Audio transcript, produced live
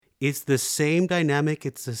It's the same dynamic.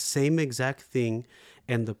 It's the same exact thing.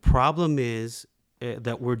 And the problem is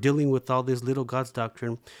that we're dealing with all this little God's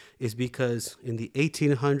doctrine is because in the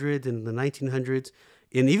 1800s and the 1900s,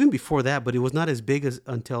 and even before that, but it was not as big as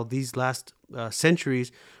until these last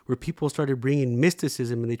centuries, where people started bringing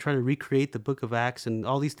mysticism and they try to recreate the Book of Acts and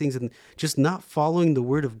all these things, and just not following the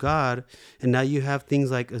Word of God. And now you have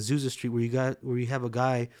things like Azusa Street, where you have a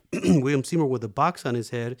guy, William Seymour, with a box on his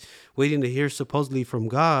head, waiting to hear supposedly from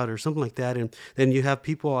God or something like that. And then you have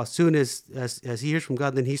people, as soon as he hears from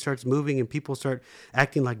God, then he starts moving, and people start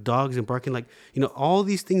acting like dogs and barking like, all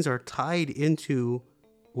these things are tied into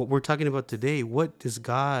what we're talking about today. What does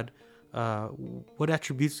God, what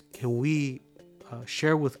attributes can we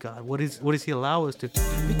share with God? What does He allow us to?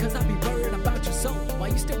 Because I be worried about your soul. Why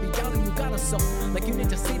you still be doubting you got a soul? Like you need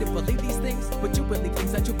to see to believe these things, but you believe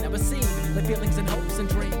things that you've never seen. Like feelings and hopes and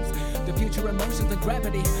dreams, the future emotions and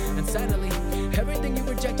gravity. And sadly, everything you're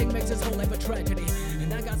rejecting makes this whole life a tragedy.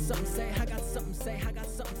 And I got something to say, I got something to say, I got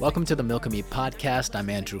something to say. Welcome to the Milk and Meat Podcast. I'm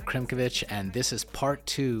Andrew Krimkovich, and this is part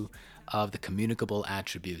 2 of the Communicable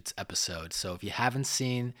Attributes episode. So if you haven't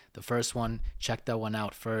seen the first one, check that one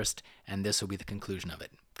out first, and this will be the conclusion of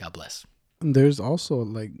it. God bless. There's also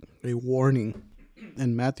like a warning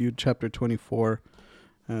in Matthew chapter 24,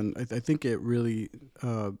 and I think it really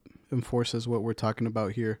enforces what we're talking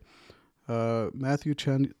about here. Matthew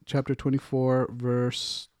chapter 24,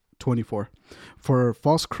 verse 24. For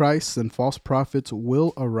false Christs and false prophets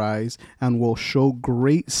will arise and will show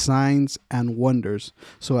great signs and wonders,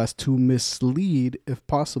 so as to mislead, if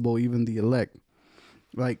possible, even the elect.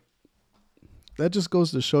 Like, that just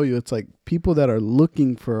goes to show you, it's like people that are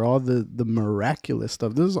looking for all the miraculous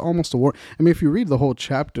stuff. This is almost a war. I mean, if you read the whole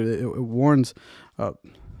chapter, it warns,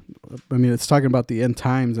 it's talking about the end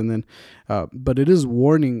times, and then, but it is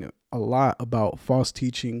warning a lot about false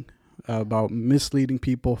teaching, about misleading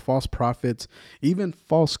people, false prophets, even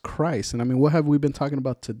false Christ. And I mean, what have we been talking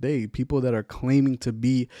about today? People that are claiming to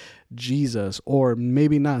be Jesus, or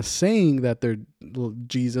maybe not saying that they're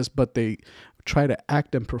Jesus, but they try to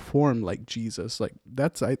act and perform like Jesus. Like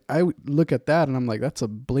I look at that and I'm like, that's a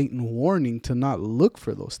blatant warning to not look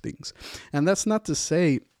for those things. And that's not to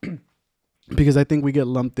say, because I think we get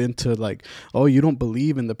lumped into like, oh, you don't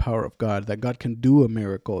believe in the power of God, that God can do a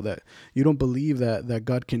miracle, that you don't believe that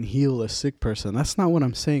God can heal a sick person. That's not what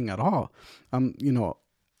I'm saying at all.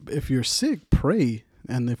 If you're sick, pray.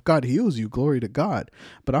 And if God heals you, glory to God.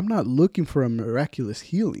 But I'm not looking for a miraculous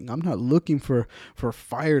healing. I'm not looking for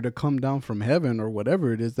fire to come down from heaven or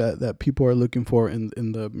whatever it is that people are looking for in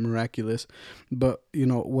the miraculous. But,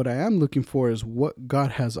 what I am looking for is what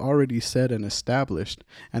God has already said and established,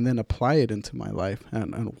 and then apply it into my life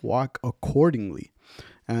and walk accordingly.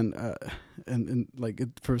 And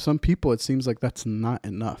for some people, it seems like that's not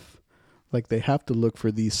enough. Like they have to look for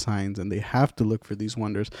these signs and they have to look for these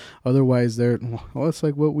wonders. Otherwise, it's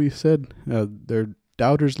like what we said. They're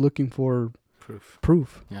doubters looking for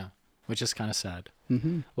proof. Yeah, which is kind of sad.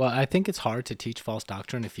 Mm-hmm. Well, I think it's hard to teach false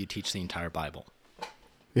doctrine if you teach the entire Bible.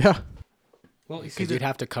 Yeah. Well, because you'd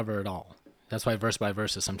have to cover it all. That's why verse by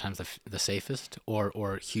verse is sometimes the safest,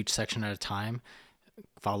 or huge section at a time,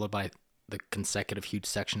 followed by the consecutive huge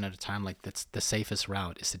section at a time. Like that's the safest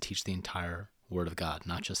route, is to teach the entire Word of God,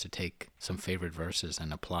 not just to take some favorite verses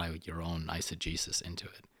and apply your own eisegesis into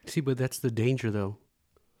it. See, but that's the danger, though.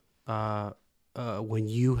 When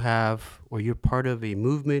you have, or you're part of a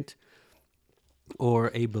movement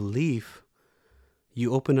or a belief,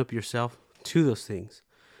 you open up yourself to those things.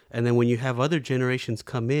 And then when you have other generations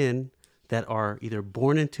come in that are either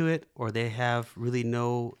born into it, or they have really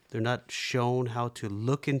they're not shown how to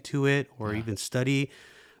look into it or even study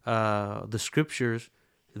the scriptures,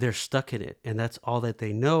 they're stuck in it, and that's all that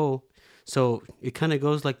they know. So it kind of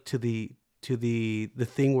goes like to the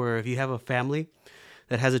thing where if you have a family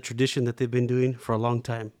that has a tradition that they've been doing for a long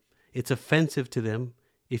time, it's offensive to them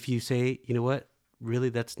if you say, you know what, really,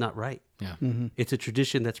 that's not right. Yeah. Mm-hmm. It's a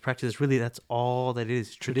tradition that's practiced. Really, that's all that it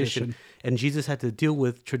is, tradition. And Jesus had to deal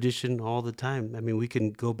with tradition all the time. I mean, we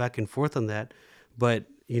can go back and forth on that, but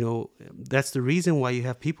that's the reason why you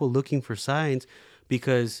have people looking for signs,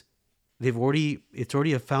 because it's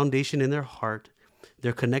already a foundation in their heart.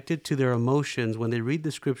 They're connected to their emotions. When they read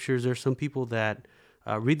the scriptures, there's some people that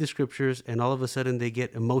read the scriptures and all of a sudden they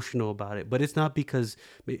get emotional about it. But it's not because,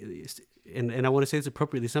 and I want to say it's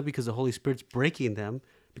appropriately, it's not because the Holy Spirit's breaking them,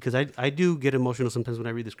 because I do get emotional sometimes when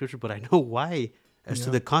I read the scripture, but I know why as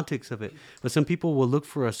to the context of it. But some people will look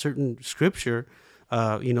for a certain scripture.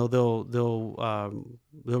 They'll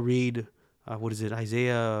read,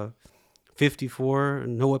 Isaiah 54,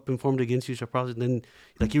 no weapon formed against you shall prosper. And then,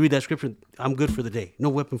 like, you read that scripture, I'm good for the day. No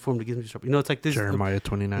weapon formed against me shall prosper. You know, it's like this. Jeremiah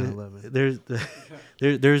 29:11.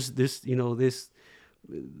 There's this, you know, there's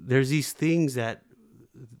these things that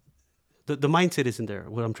the mindset isn't there.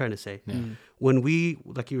 What I'm trying to say. Yeah. When we,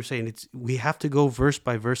 like you were saying, we have to go verse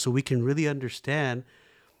by verse so we can really understand.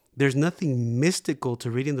 There's nothing mystical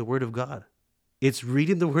to reading the Word of God. It's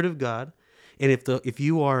reading the Word of God, and if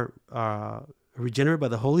you are regenerate by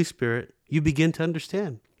the Holy Spirit, you begin to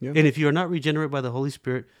understand. Yeah. And if you are not regenerate by the Holy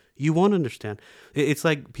Spirit, you won't understand. It's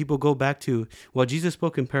like people go back to, well, Jesus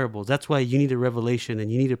spoke in parables. That's why you need a revelation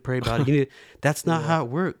and you need to pray about it. That's not how it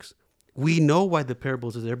works. We know why the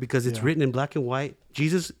parables are there because it's written in black and white.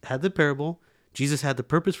 Jesus had the parable. Jesus had the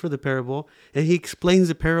purpose for the parable, and he explains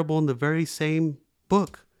the parable in the very same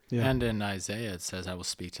book. Yeah. And in Isaiah, it says, I will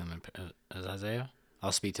speak to him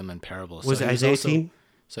I'll speak to him in parables. Was So it he was Isaiah also- 18?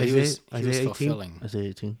 So he was Isaiah 18? fulfilling. Isaiah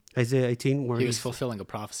 18. Isaiah 18, where He was he's fulfilling a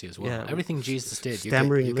prophecy as well. Yeah. Everything Jesus did,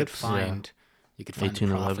 Stammering you could lips. find the 18:11.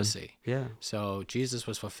 prophecy. yeah. So Jesus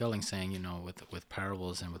was fulfilling, saying, with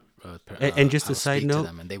parables and with And just I a will side speak to note-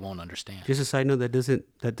 them, and they won't understand. Just a side note,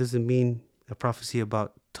 that doesn't mean a prophecy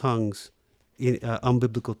about tongues, in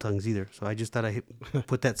unbiblical tongues either. So I just thought I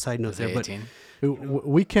put that side note there. Isaiah But 18.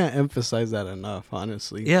 We can't emphasize that enough,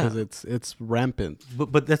 honestly. Yeah. Because it's rampant.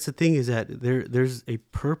 But that's the thing, is that there's a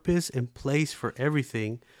purpose and place for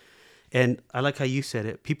everything. And I like how you said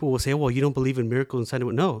it. People will say, well, you don't believe in miracles and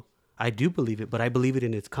signs. No, I do believe it, but I believe it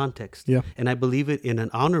in its context. Yeah. And I believe it in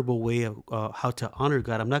an honorable way of how to honor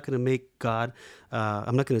God. I'm not going to make God,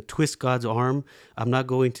 I'm not going to twist God's arm. I'm not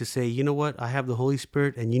going to say, you know what, I have the Holy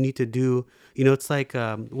Spirit and you need to do, it's like,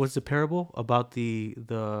 what's the parable about the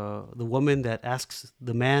woman that asks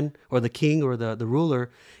the man or the king or the ruler,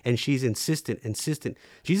 and she's insistent.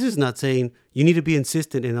 Jesus is not saying, you need to be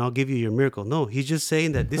insistent and I'll give you your miracle. No, he's just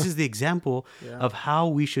saying that this is the example of how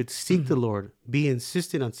we should seek the Lord. Be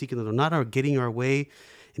insistent on seeking the Lord, not getting our way.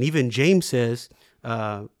 And even James says,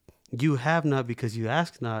 you have not because you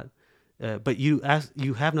ask not, but you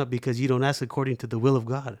have not because you don't ask according to the will of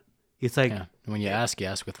God. It's like When you ask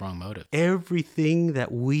with wrong motive. everything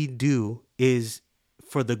that we do is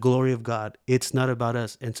for the glory of God. It's not about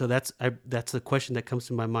us. And so that's the question that comes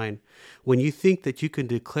to my mind. When you think that you can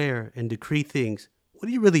declare and decree things, what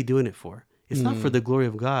are you really doing it for? It's not for the glory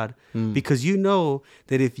of God, because you know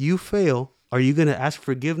that if you fail, are you going to ask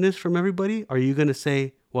forgiveness from everybody? Or are you going to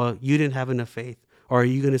say, well, you didn't have enough faith? Or are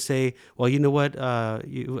you going to say, well, you know what?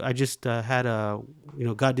 I just had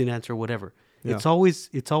God didn't answer, whatever. Yeah. It's always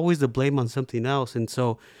the blame on something else. And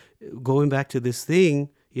so going back to this thing,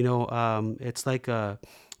 it's like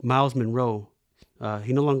Miles Monroe.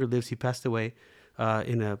 He no longer lives. He passed away I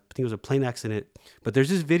think it was a plane accident. But there's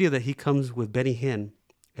this video that he comes with Benny Hinn,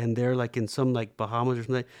 and they're like in some like Bahamas or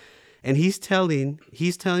something. And he's telling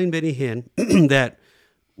Benny Hinn that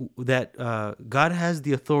God has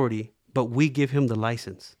the authority, but we give him the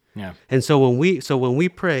license. Yeah. And so when we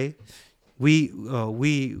pray,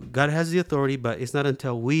 God has the authority, but it's not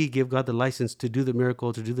until we give God the license to do the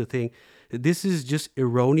miracle, to do the thing. This is just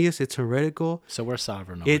erroneous. It's heretical. So we're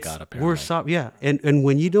sovereign over God, apparently. We're sovereign, yeah. And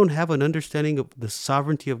when you don't have an understanding of the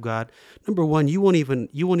sovereignty of God, number one, you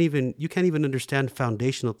can't even understand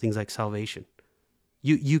foundational things like salvation.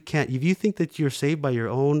 You can't. If you think that you're saved by your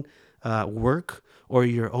own work or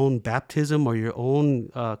your own baptism or your own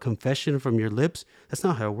confession from your lips, that's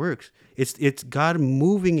not how it works. It's God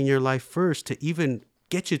moving in your life first to even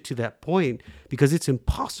get you to that point, because it's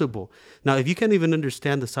impossible. Now, if you can't even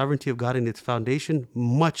understand the sovereignty of God and its foundation,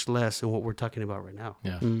 much less in what we're talking about right now.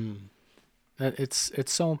 Yeah. That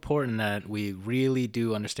it's so important that we really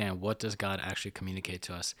do understand what does God actually communicate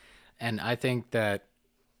to us. And I think that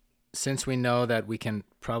since we know that we can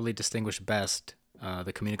probably distinguish best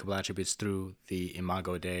the communicable attributes through the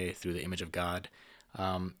Imago Dei, through the image of God,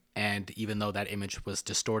 and even though that image was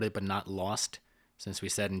distorted but not lost, since we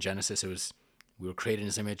said in Genesis we were created in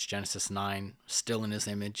his image, Genesis 9, still in his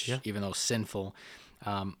image, even though sinful.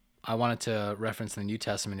 I wanted to reference the New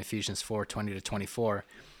Testament, Ephesians 4:20-24,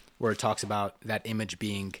 where it talks about that image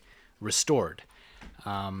being restored.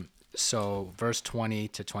 So verse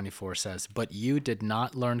 20-24 says, "But you did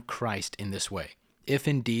not learn Christ in this way, if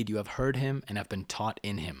indeed you have heard him and have been taught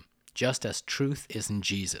in him, just as truth is in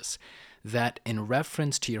Jesus, that in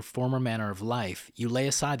reference to your former manner of life, you lay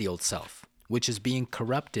aside the old self, which is being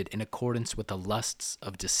corrupted in accordance with the lusts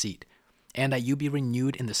of deceit, and that you be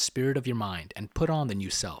renewed in the spirit of your mind, and put on the new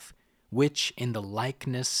self, which in the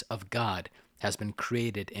likeness of God has been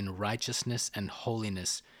created in righteousness and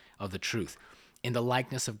holiness of the truth." In the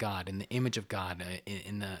likeness of God, in the image of God,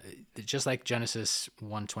 just like Genesis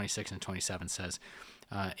 1:26 and 27 says,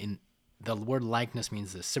 in the word likeness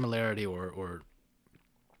means the similarity or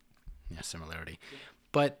similarity.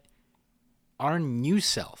 But our new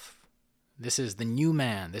self, this is the new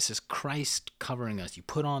man. This is Christ covering us. You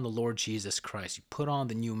put on the Lord Jesus Christ. You put on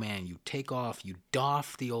the new man. You take off, you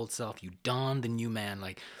doff the old self. You don the new man.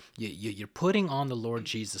 Like you're putting on the Lord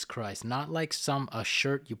Jesus Christ, not like a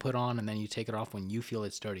shirt you put on and then you take it off when you feel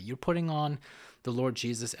it's dirty. You're putting on the Lord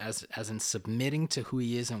Jesus as in submitting to who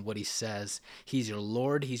he is and what he says. He's your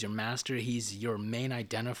Lord. He's your master. He's your main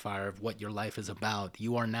identifier of what your life is about.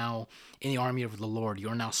 You are now in the army of the Lord.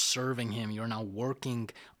 You're now serving him. You're now working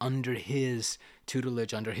under his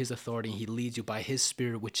tutelage, under his authority. He leads you by his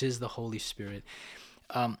Spirit, which is the Holy Spirit.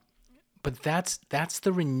 But that's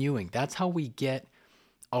the renewing. That's how we get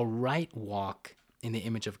a right walk in the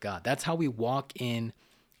image of God. That's how we walk in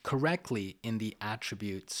correctly in the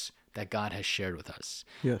attributes that God has shared with us.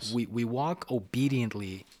 Yes. We walk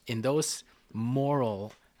obediently in those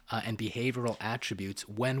moral and behavioral attributes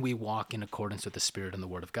when we walk in accordance with the Spirit and the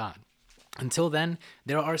Word of God. Until then,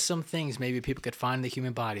 there are some things maybe people could find in the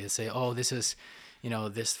human body that say, oh, this is,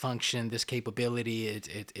 this function, this capability,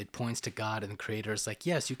 it points to God and the Creator. It's like,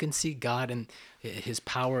 yes, you can see God and his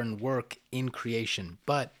power and work in creation,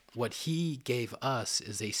 but what he gave us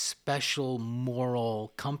is a special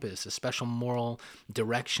moral compass, a special moral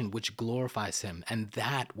direction which glorifies him. And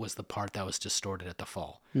that was the part that was distorted at the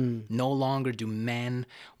fall. No longer do men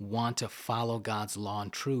want to follow God's law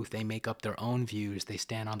and truth. They make up their own views. They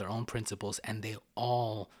stand on their own principles, and they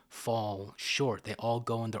all fall short. They all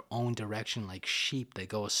go in their own direction like sheep. They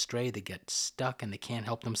go astray. They get stuck, and they can't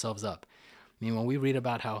help themselves up. I mean, when we read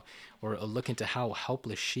about how, or look into how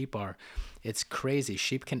helpless sheep are, it's crazy.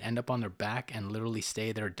 Sheep can end up on their back and literally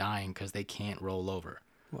stay there dying because they can't roll over.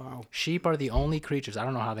 Wow. Sheep are the only creatures, I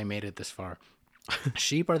don't know how they made it this far.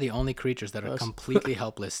 Sheep are the only creatures that are completely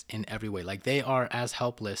helpless in every way. Like they are as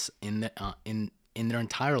helpless in their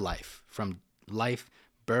entire life, from life,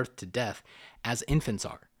 birth to death, as infants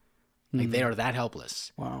are. Like they are that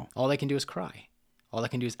helpless. Wow. All they can do is cry. All they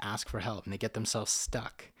can do is ask for help, and they get themselves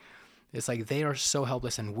stuck. It's like they are so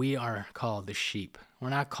helpless, and we are called the sheep. We're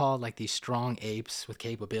not called like these strong apes with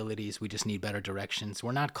capabilities. We just need better directions.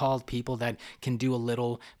 We're not called people that can do a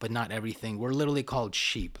little but not everything. We're literally called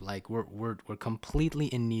sheep. Like we're completely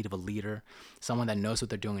in need of a leader, someone that knows what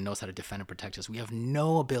they're doing and knows how to defend and protect us. We have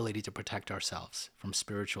no ability to protect ourselves from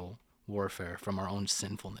spiritual warfare, from our own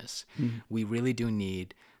sinfulness. We really do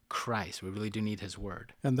need Christ. We really do need his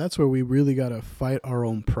word. And that's where we really got to fight our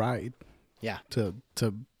own pride. Yeah.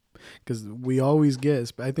 Because we always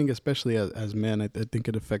get, I think especially as men, I think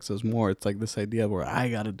it affects us more. It's like this idea where I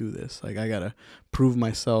got to do this. Like I got to prove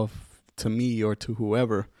myself to me or to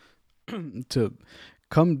whoever to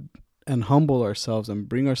come and humble ourselves and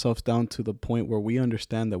bring ourselves down to the point where we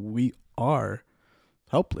understand that we are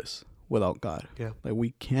helpless without God. Yeah. Like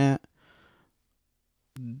we can't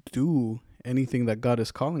do anything that God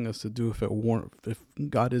is calling us to do if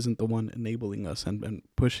God isn't the one enabling us and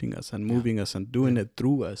pushing us and moving us and doing it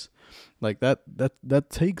through us. Like that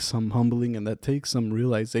takes some humbling, and that takes some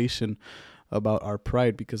realization about our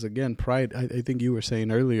pride, because again, pride, I think you were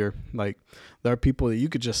saying earlier, like there are people that you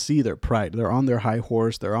could just see their pride. They're on their high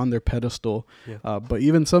horse, they're on their pedestal. But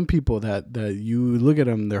even some people that you look at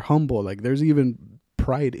them, they're humble. Like there's even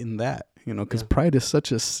pride in that, because pride is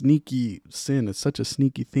such a sneaky sin. It's such a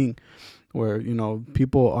sneaky thing where,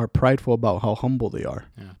 people are prideful about how humble they are.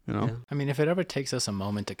 I mean, if it ever takes us a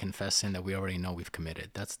moment to confess sin that we already know we've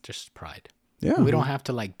committed, that's just pride. Yeah. We don't have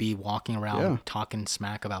to like be walking around talking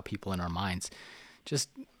smack about people in our minds. Just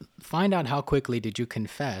find out how quickly did you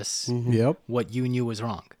confess what you knew was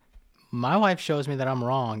wrong. My wife shows me that I'm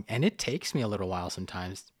wrong, and it takes me a little while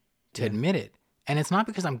sometimes to admit it. And it's not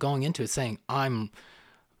because I'm going into it saying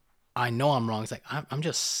I know I'm wrong. It's like, I'm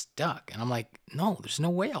just stuck. And I'm like, no, there's no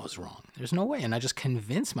way I was wrong. There's no way. And I just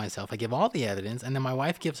convince myself. I give all the evidence, and then my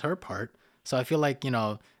wife gives her part. So I feel like,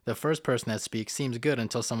 the first person that speaks seems good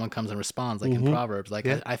until someone comes and responds, like in Proverbs. Like,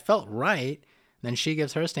 I felt right. Then she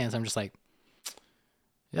gives her stance. I'm just like,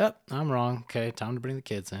 yep, I'm wrong. Okay, time to bring the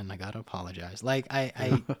kids in. I got to apologize. Like,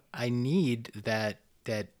 I need that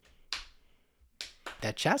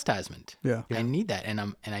chastisement. Yeah. I need that,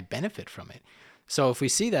 and I benefit from it. So if we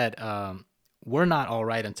see that we're not all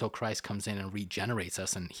right until Christ comes in and regenerates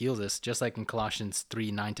us and heals us, just like in Colossians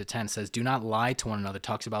 3:9-10 says, do not lie to one another,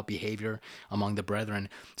 talks about behavior among the brethren,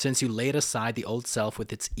 since you laid aside the old self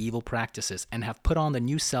with its evil practices and have put on the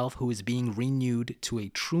new self, who is being renewed to a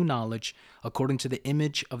true knowledge according to the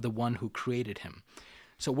image of the one who created him.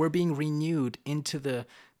 So we're being renewed into the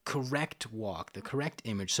correct walk, the correct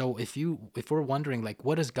image. So if we're wondering, like,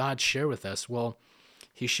 what does God share with us? Well,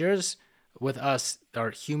 he shares with us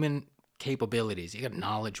our human capabilities. You got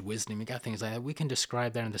knowledge, wisdom, you got things like that. We can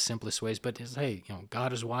describe that in the simplest ways, but it's, hey,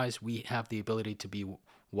 God is wise. We have the ability to be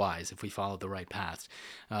wise if we follow the right paths.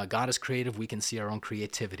 God is creative. We can see our own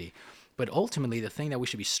creativity. But ultimately, the thing that we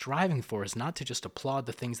should be striving for is not to just applaud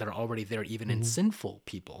the things that are already there, even in sinful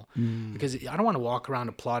people. Because I don't want to walk around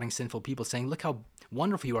applauding sinful people saying, look how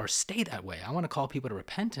wonderful you are, stay that way. I want to call people to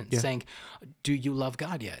repentance, saying, do you love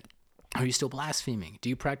God yet? Are you still blaspheming? Do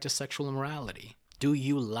you practice sexual immorality? Do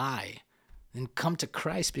you lie? Then come to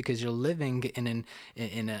Christ, because you're living in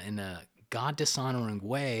a God dishonoring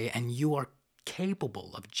way, and you are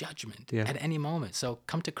capable of judgment at any moment. So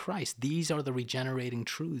come to Christ. These are the regenerating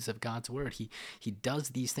truths of God's word. He does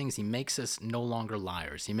these things. He makes us no longer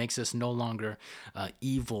liars. He makes us no longer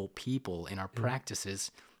evil people in our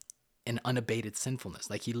practices and unabated sinfulness.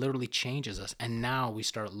 Like, he literally changes us, and now we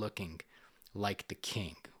start looking like the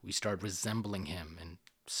King. We start resembling him in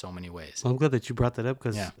so many ways. Well, I'm glad that you brought that up,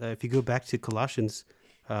 because if you go back to Colossians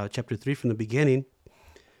chapter 3 from the beginning,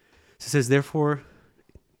 it says, therefore,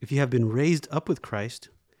 if you have been raised up with Christ,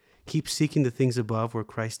 keep seeking the things above where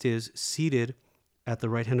Christ is, seated at the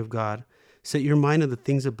right hand of God. Set your mind on the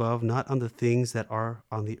things above, not on the things that are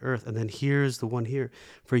on the earth. And then here's the one here.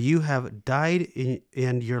 For you have died,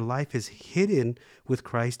 and your life is hidden with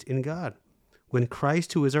Christ in God. When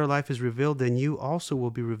Christ, who is our life, is revealed, then you also will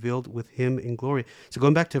be revealed with him in glory. So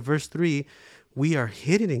going back to verse 3, we are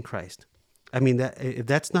hidden in Christ. I mean, that if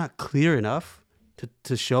that's not clear enough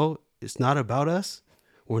to show it's not about us,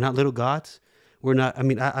 we're not little gods, we're not, I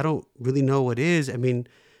mean, I don't really know what is. I mean,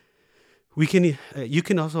 we can, you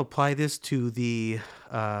can also apply this to the,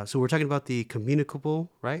 so we're talking about the communicable,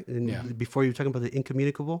 right? And before you're talking about the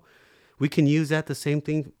incommunicable, we can use that the same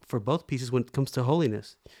thing for both pieces when it comes to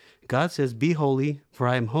holiness. God says, be holy, for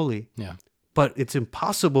I am holy. Yeah. But it's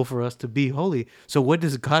impossible for us to be holy. So what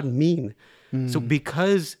does God mean? So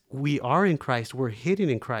because we are in Christ, we're hidden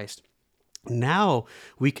in Christ. Now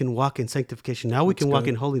we can walk in sanctification. Now we can walk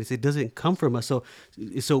in holiness. It doesn't come from us.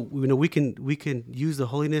 So we can use the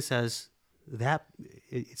holiness as that.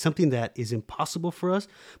 It's something that is impossible for us,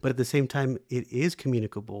 but at the same time, it is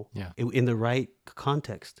communicable in the right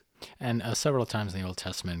context. And several times in the Old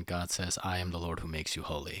Testament, God says, I am the Lord who makes you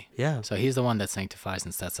holy. Yeah. So he's the one that sanctifies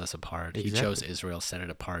and sets us apart. Exactly. He chose Israel, set it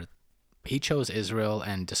apart. He chose Israel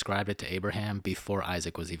and described it to Abraham before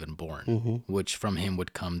Isaac was even born, which from him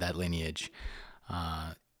would come that lineage.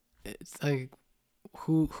 It's like,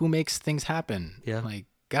 who makes things happen? Yeah. Like,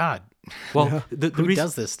 God. Well, the who reason,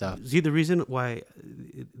 does this stuff? See, the reason why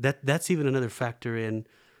that's even another factor in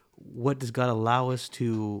what does God allow us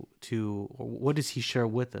to or what does he share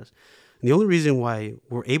with us? And the only reason why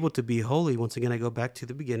we're able to be holy, once again, I go back to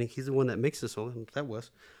the beginning. He's the one that makes us holy. That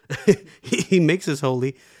was. He makes us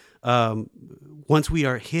holy. Once we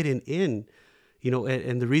are hidden in,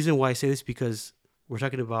 and the reason why I say this, because we're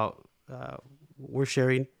talking about, we're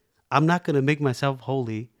sharing, I'm not going to make myself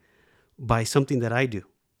holy by something that I do.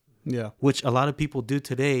 Yeah. Which a lot of people do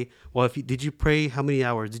today. Well, did you pray how many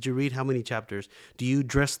hours? Did you read how many chapters? Do you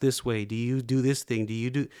dress this way? Do you do this thing?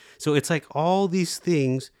 So it's like all these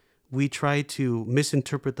things, we try to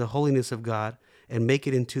misinterpret the holiness of God and make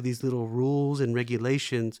it into these little rules and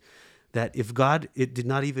regulations that if God's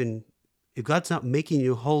not making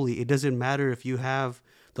you holy, it doesn't matter if you have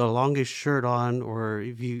the longest shirt on, or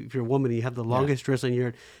if you're a woman and you have the longest dress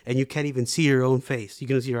on and you can't even see your own face. You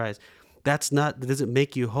can see your eyes. That doesn't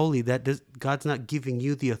make you holy. God's not giving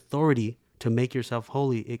you the authority to make yourself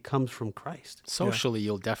holy. It comes from Christ. Socially,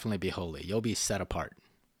 you'll definitely be holy. You'll be set apart.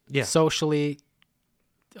 Yeah. Socially,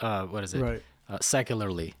 what is it? Right.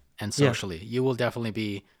 Secularly and socially, you will definitely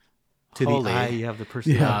be To holy. the eye, you have the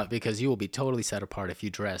person. Because you will be totally set apart if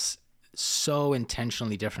you dress so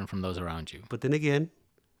intentionally different from those around you. But then again,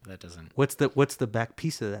 That doesn't. what's the back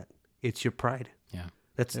piece of that? It's your pride. Yeah.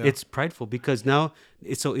 It's prideful, because now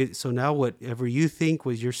now whatever you think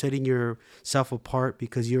was, you're setting yourself apart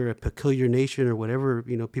because you're a peculiar nation or whatever,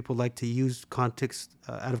 people like to use context,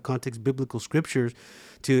 out of context, biblical scriptures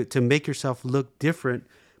to make yourself look different.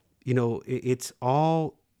 It's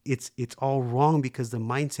all wrong, because the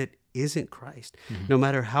mindset isn't Christ. No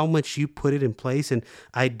matter how much you put it in place, and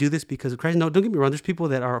I do this because of Christ. No, don't get me wrong. There's people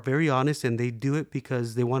that are very honest and they do it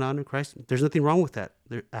because they want to honor Christ. There's nothing wrong with that.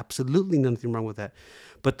 There's absolutely nothing wrong with that.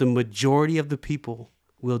 But the majority of the people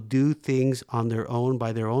will do things on their own,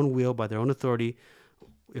 by their own will, by their own authority,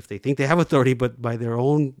 if they think they have authority, but by their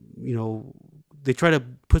own, they try to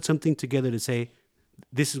put something together to say,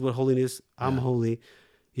 this is what holiness, I'm holy.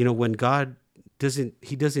 When God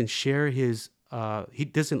he doesn't share his, he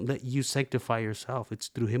doesn't let you sanctify yourself. It's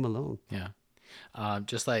through him alone. Yeah.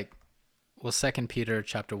 Just like, 2 Peter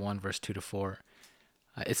chapter 1, verse 2-4.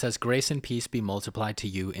 It says, "Grace and peace be multiplied to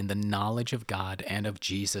you in the knowledge of God and of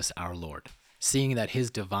Jesus our Lord, seeing that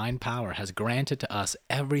his divine power has granted to us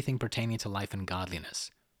everything pertaining to life and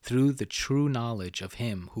godliness, through the true knowledge of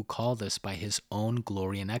him who called us by his own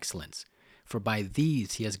glory and excellence. For by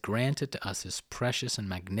these he has granted to us his precious and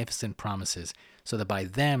magnificent promises, so that by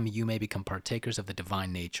them you may become partakers of the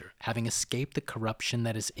divine nature, having escaped the corruption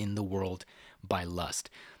that is in the world by lust."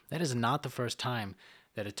 That is not the first time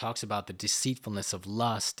that it talks about the deceitfulness of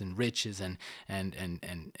lust and riches and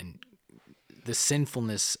the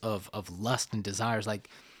sinfulness of lust and desires. Like,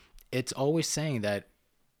 it's always saying that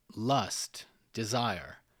lust,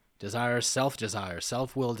 desire, self-desire,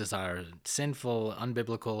 self-will desire, sinful,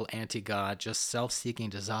 unbiblical, anti-God, just self-seeking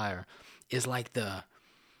desire is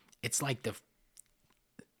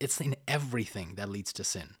it's in everything that leads to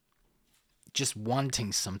sin. Just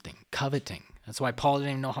wanting something, coveting. That's why Paul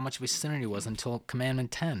didn't even know how much of a sinner he was until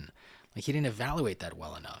Commandment 10. Like, he didn't evaluate that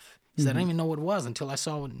well enough. He said, I didn't even know what it was until I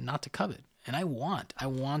saw not to covet. And I want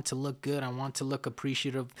to look good. I want to look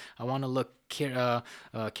appreciative. I want to look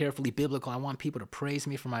carefully biblical. I want people to praise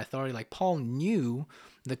me for my authority. Like, Paul knew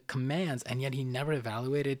the commands, and yet he never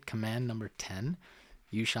evaluated command number 10.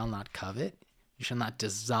 You shall not covet. You shall not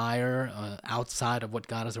desire outside of what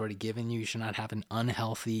God has already given you. You should not have an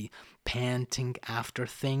unhealthy panting after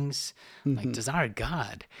things. Like, desire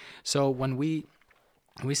God. So when we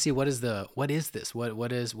see what is this? What is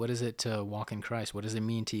it to walk in Christ? What does it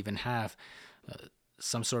mean to even have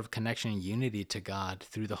some sort of connection and unity to God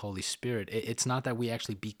through the Holy Spirit? It's not that we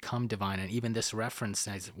actually become divine. And even this reference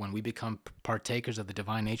says when we become partakers of the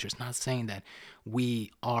divine nature, it's not saying that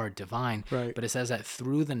we are divine, right, but it says that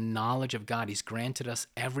through the knowledge of God, he's granted us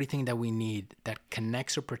everything that we need that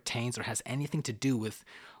connects or pertains or has anything to do with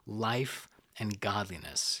life and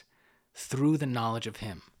godliness through the knowledge of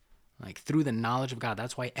him. Like, through the knowledge of God.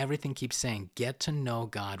 That's why everything keeps saying, get to know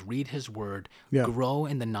God, read his word, grow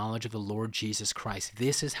in the knowledge of the Lord Jesus Christ.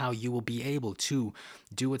 This is how you will be able to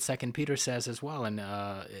do what 2 Peter says as well. And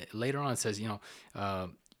later on it says,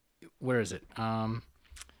 where is it?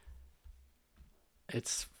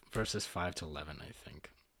 It's verses 5 to 11, I think.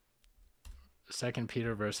 2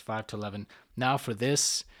 Peter verse 5 to 11. "Now for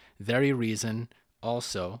this very reason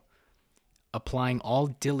also, applying all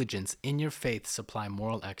diligence, in your faith supply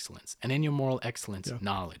moral excellence, and in your moral excellence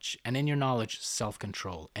knowledge, and in your knowledge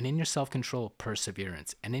self-control, and in your self-control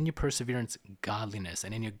perseverance, and in your perseverance godliness,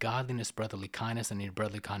 and in your godliness brotherly kindness, and in your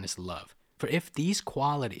brotherly kindness love. For if these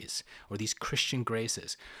qualities, or these Christian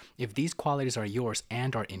graces, if these qualities are yours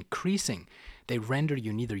and are increasing, they render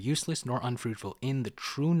you neither useless nor unfruitful in the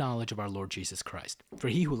true knowledge of our Lord Jesus Christ. For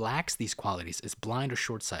he who lacks these qualities is blind or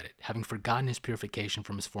short-sighted, having forgotten his purification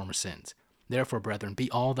from his former sins. Therefore, brethren,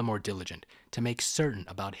 be all the more diligent to make certain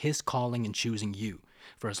about his calling and choosing you.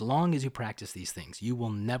 For as long as you practice these things, you will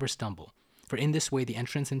never stumble. For in this way, the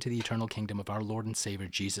entrance into the eternal kingdom of our Lord and Savior,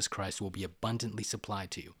 Jesus Christ, will be abundantly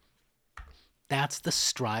supplied to you." That's the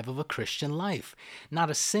strive of a Christian life. Not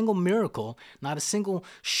a single miracle, not a single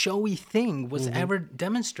showy thing was ever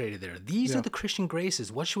demonstrated there. These are the Christian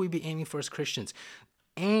graces. What should we be aiming for as Christians?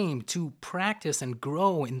 Aim to practice and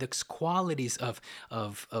grow in the qualities of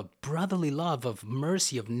brotherly love, of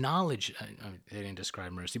mercy, of knowledge. They didn't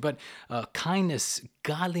describe mercy, but kindness,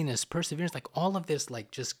 godliness, perseverance. Like, all of this,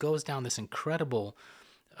 like, just goes down this incredible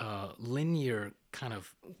linear kind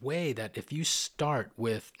of way that if you start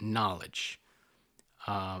with knowledge,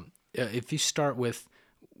 if you start with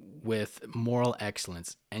moral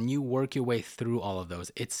excellence and you work your way through all of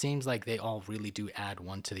those, it seems like they all really do add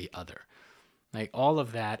one to the other. Like, all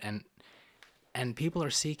of that, and people are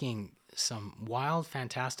seeking some wild,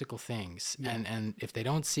 fantastical things, and if they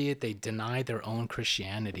don't see it, they deny their own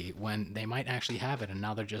Christianity when they might actually have it, and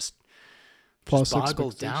now they're just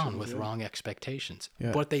boggled down with wrong expectations.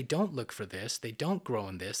 But they don't look for this, they don't grow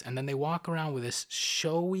in this, and then they walk around with this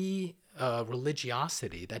showy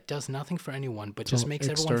religiosity that does nothing for anyone, but just makes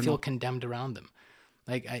everyone feel condemned around them.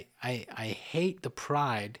 Like, I hate the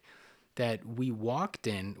pride that we walked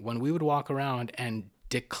in when we would walk around and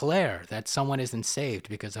declare that someone isn't saved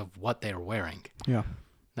because of what they're wearing. Yeah.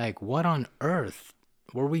 Like, what on earth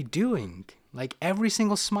were we doing? Like, every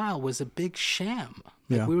single smile was a big sham.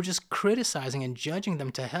 Like, we were just criticizing and judging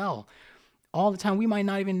them to hell all the time. We might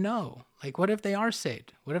not even know. Like, what if they are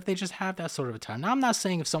saved? What if they just have that sort of a time? Now, I'm not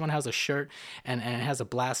saying if someone has a shirt and it has a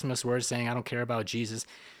blasphemous word saying, I don't care about Jesus,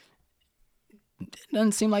 it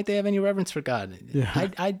doesn't seem like they have any reverence for God. Yeah.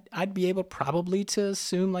 I'd be able probably to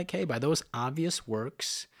assume, like, hey, by those obvious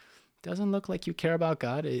works, doesn't look like you care about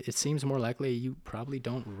God. It seems more likely you probably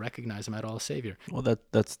don't recognize him at all as Savior. Well,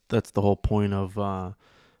 that's the whole point of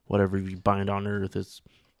whatever you bind on earth is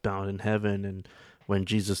bound in heaven, and when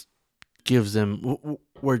Jesus gives them,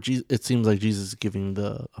 it seems like Jesus is giving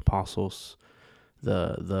the apostles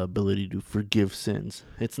the ability to forgive sins.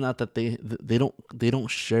 It's not that they don't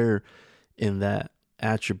share in that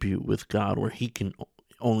attribute with God where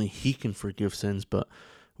only he can forgive sins, but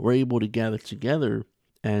we're able to gather together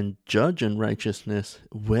and judge in righteousness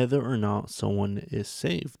whether or not someone is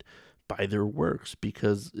saved by their works,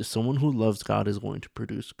 because someone who loves God is going to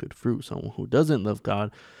produce good fruit. Someone who doesn't love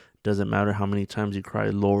God, doesn't matter how many times you cry,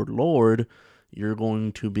 Lord, Lord, you're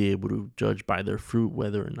going to be able to judge by their fruit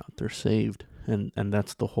whether or not they're saved. And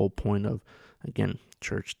that's the whole point of, again,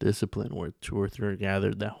 church discipline, where 2 or 3 are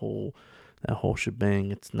gathered, that whole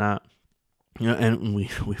shebang. It's not, and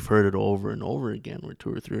we've heard it over and over again, where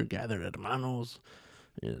 2 or 3 are gathered, hermanos,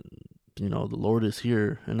 and, the Lord is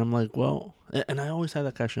here. And I'm like, well, and I always have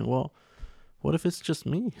that question, well, what if it's just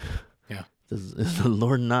me? Yeah. Is the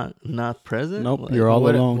Lord not present? Nope, Like, you're all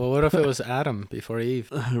alone. Well, what if it was Adam before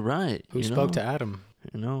Eve? Right. Who spoke to Adam?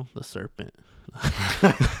 The serpent.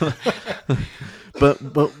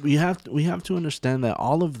 but we have to understand that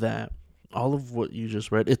all of what you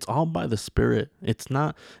just read, it's all by the Spirit. It's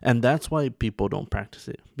not, and that's why people don't practice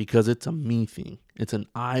it, because it's a me thing. It's an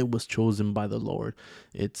I was chosen by the Lord.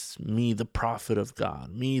 It's me, the prophet of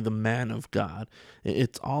God, me, the man of God.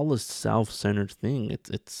 It's all a self-centered thing.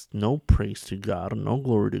 It's no praise to God, no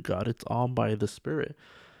glory to God. It's all by the Spirit.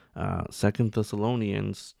 2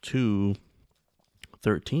 Thessalonians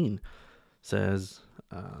 2:13 says,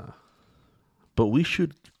 but we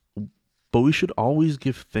should always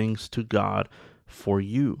give thanks to God for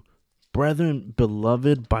you, brethren,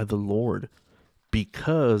 beloved by the Lord,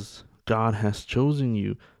 because God has chosen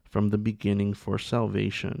you from the beginning for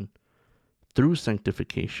salvation through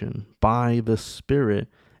sanctification by the Spirit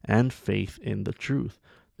and faith in the truth.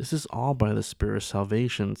 This is all by the Spirit: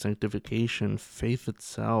 salvation, sanctification, faith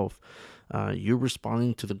itself. You're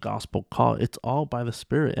responding to the gospel call. It's all by the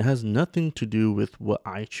Spirit. It has nothing to do with what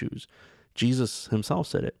I choose. Jesus himself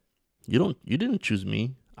said it. You didn't choose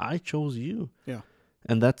me. I chose you. Yeah.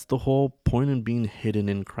 And that's the whole point in being hidden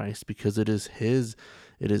in Christ, because it is his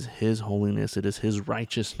holiness, it is his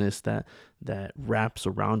righteousness that wraps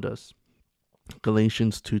around us.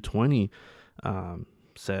 Galatians 2:20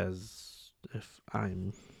 says, if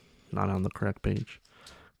I'm not on the correct page,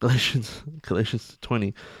 Galatians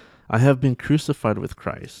 2:20, I have been crucified with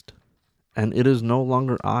Christ, and it is no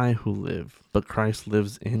longer I who live, but Christ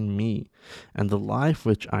lives in me. And the life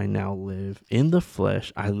which I now live in the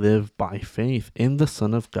flesh, I live by faith in the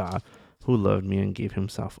Son of God, who loved me and gave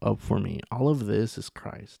himself up for me. All of this is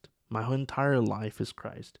Christ. My entire life is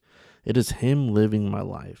Christ. It is him living my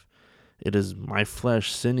life. It is my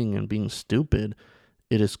flesh sinning and being stupid.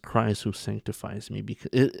 It is Christ who sanctifies me,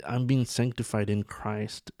 because I'm being sanctified in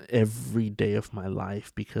Christ every day of my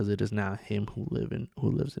life, because it is now him who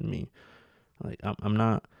lives in me. Like I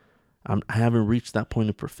haven't reached that point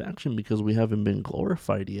of perfection because we haven't been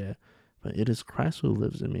glorified yet, but it is Christ who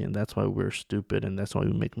lives in me, and that's why we're stupid, and that's why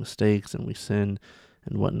we make mistakes and we sin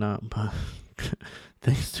and whatnot. But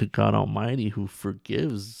thanks to God Almighty, who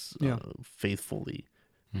forgives faithfully.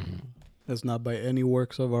 Mm-hmm. That's not by any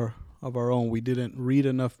works of our own. We didn't read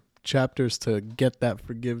enough chapters to get that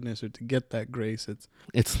forgiveness or to get that grace.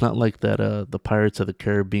 It's not like that the Pirates of the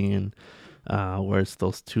Caribbean, where it's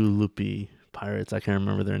those 2 loopy pirates. I can't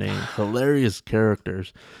remember their names. Hilarious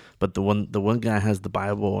characters, but the one guy has the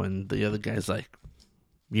Bible, and the other guy's like,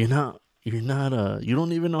 you don't even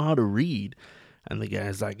know how to read. And the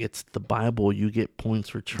guy's like, it's the Bible. You get points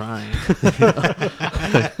for trying.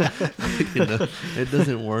 It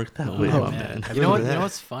doesn't work that way, my man. You know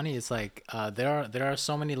what's funny? It's like there are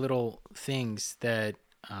so many little things that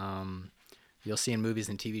you'll see in movies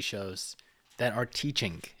and TV shows that are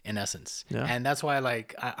teaching in essence. Yeah. And that's why I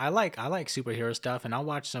like superhero stuff, and I'll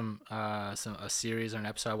watch a series or an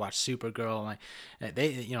episode. I watch Supergirl. Like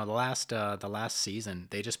they, the last season,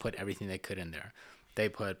 they just put everything they could in there. They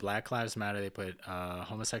put Black Lives Matter. They put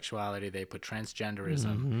homosexuality. They put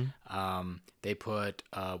transgenderism. Mm-hmm. They put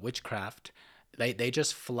witchcraft. They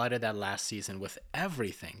just flooded that last season with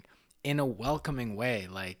everything in a welcoming way.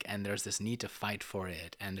 And there's this need to fight for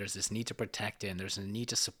it, and there's this need to protect it, and there's a need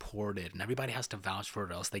to support it, and everybody has to vouch for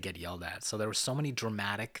it, or else they get yelled at. So there were so many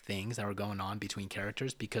dramatic things that were going on between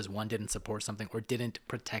characters because one didn't support something or didn't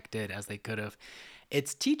protect it as they could have.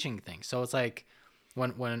 It's teaching things. So it's like,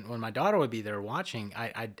 when my daughter would be there watching,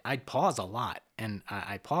 I'd pause a lot, and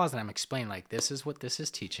I pause and I'm explaining, like, this is what this is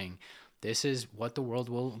teaching. This is what the world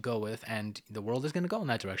will go with, and the world is going to go in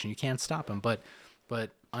that direction. You can't stop them, but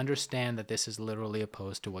understand that this is literally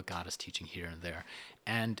opposed to what God is teaching here and there.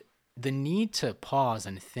 And the need to pause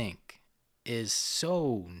and think is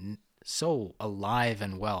so so alive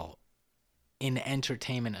and well in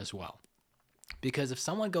entertainment as well. Because if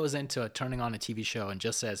someone goes into turning on a TV show and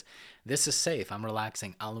just says, this is safe, I'm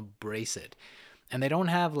relaxing, I'll embrace it, and they don't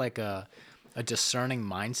have like a discerning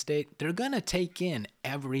mind state, they're going to take in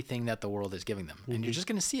everything that the world is giving them. And you're just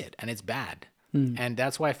going to see it, and it's bad. And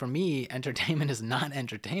that's why for me, entertainment is not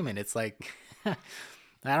entertainment. It's like, I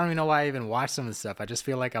don't even know why I even watch some of this stuff. I just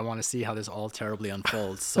feel like I want to see how this all terribly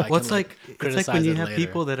unfolds. So Well, it's like when you have later.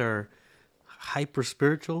 people that are hyper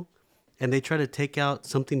spiritual and they try to take out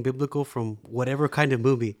something biblical from whatever kind of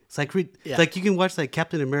movie. It's like it's like you can watch like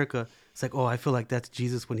Captain America. It's like, oh, I feel like that's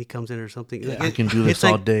Jesus when he comes in or something. Like, I can do this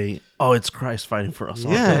all day. Oh, it's Christ fighting for us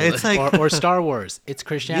all Yeah, day. it's like or Star Wars. It's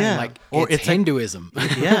Christianity. Yeah. Like, Or it's it's like- Hinduism.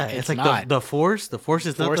 yeah, it's like not. the force. The force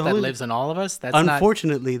is not force the that Holy. lives in all of us. That's not.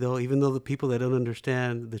 Unfortunately, though, even though the people that don't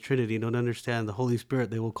understand the Trinity don't understand the Holy Spirit,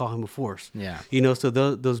 they will call him a force. Yeah. You know, so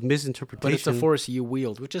those misinterpretations. But it's a force you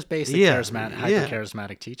wield, which is basic charismatic,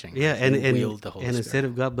 hyper-charismatic teaching. Yeah, right? and You and, wield the Holy and Spirit. instead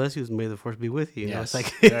of God bless you, may the force be with you. You know, Yes, it's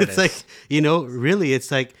like there it it's like is. really,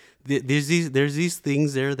 it's like there's these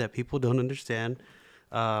things there that people don't understand,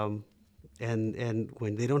 and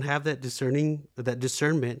when they don't have that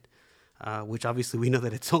discernment, which obviously we know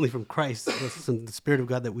that it's only from Christ, it's from the Spirit of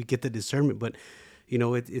God that we get the discernment. But you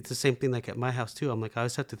know, it's the same thing like at my house too. I'm like, I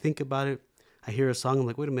always have to think about it. I hear a song, I'm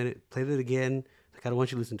like, wait a minute, play that again. Like, I don't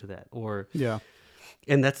want you to listen to that.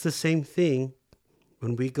 And that's the same thing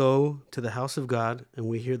when we go to the house of God and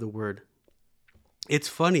we hear the word. It's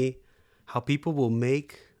funny how people will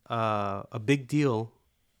make a big deal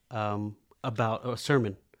about a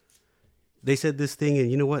sermon. They said this thing,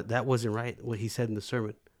 and you know what? That wasn't right, what he said in the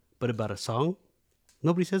sermon. But about a song,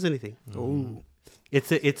 nobody says anything. Oh, it's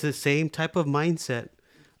the same type of mindset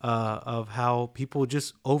of how people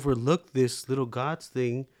just overlook this little God's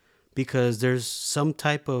thing because there's some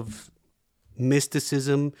type of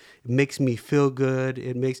mysticism. It makes me feel good.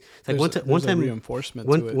 It makes it's like one time reinforcement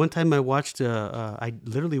to it. One time I watched I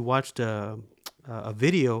literally watched a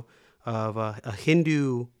video of a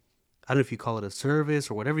Hindu, I don't know if you call it a service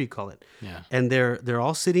or whatever you call it. Yeah. And they're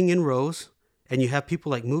all sitting in rows, and you have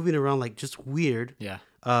people like moving around like just weird. Yeah.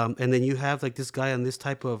 And then you have like this guy on this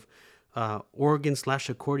type of organ /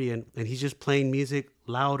 accordion, and he's just playing music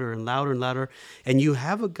louder and louder and louder. And you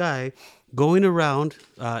have a guy going around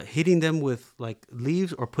hitting them with like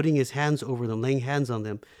leaves or putting his hands over them, laying hands on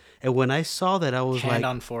them. And when I saw that, I was Hand like,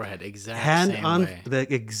 on forehead, exact hand same on way.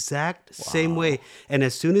 the exact same way. And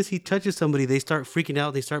as soon as he touches somebody, they start freaking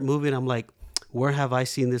out. They start moving. I'm like, where have I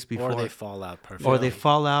seen this before? Or they fall out perfectly. Or they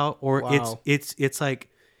fall out, or Wow. it's like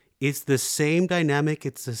it's the same dynamic.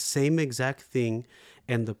 It's the same exact thing.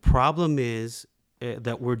 And the problem is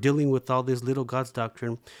that we're dealing with all this little God's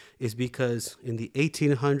doctrine is because in the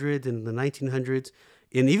 1800s and the 1900s,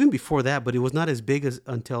 and even before that, but it was not as big as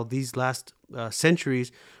until these last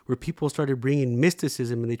centuries, where people started bringing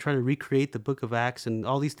mysticism and they try to recreate the Book of Acts and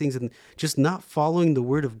all these things, and just not following the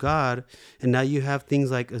Word of God. And now you have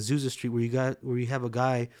things like Azusa Street, where you have a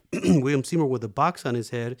guy, William Seymour, with a box on his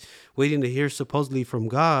head, waiting to hear supposedly from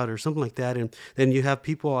God or something like that. And then you have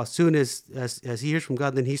people, as soon as he hears from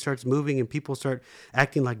God, then he starts moving, and people start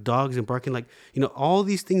acting like dogs and barking like, you know, all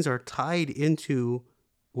these things are tied into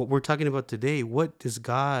what we're talking about today. What does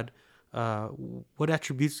God, what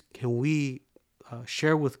attributes can we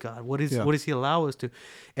share with God? What does he allow us to?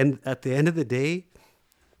 And at the end of the day,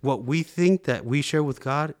 what we think that we share with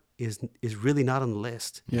God is really not on the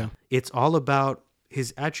list. Yeah. It's all about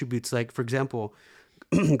his attributes. Like, for example,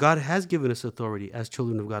 God has given us authority as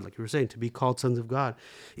children of God, like you were saying, to be called sons of God.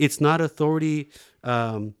 It's not authority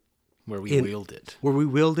where we wield it. where we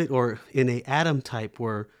wield it, or in a Adam type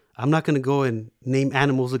where I'm not going to go and name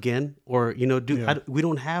animals again, or, you know, we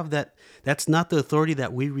don't have that. That's not the authority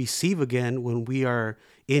that we receive again when we are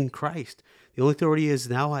in Christ. The only authority is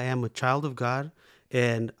now I am a child of God,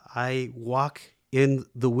 and I walk in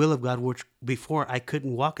the will of God, which before I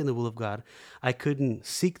couldn't walk in the will of God. I couldn't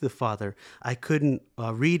seek the Father. I couldn't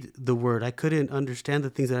read the Word. I couldn't understand the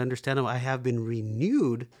things that I understand. I have been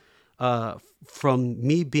renewed from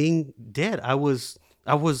me being dead. I was,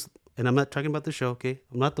 and I'm not talking about the show, okay?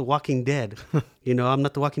 I'm not the Walking Dead. You know, I'm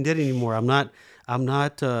not the Walking Dead anymore. I'm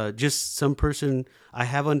not just some person. I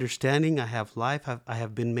have understanding. I have life. I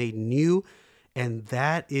have been made new, and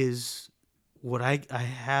that is what I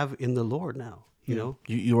have in the Lord now. You know?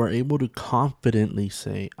 You are able to confidently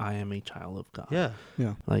say, I am a child of God. Yeah.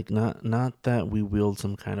 Yeah. Like, not that we wield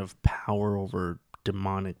some kind of power over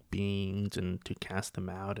demonic beings and to cast them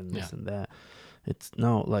out and this and that. It's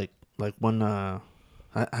no, like when I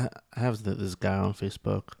have this guy on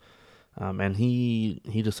Facebook, and he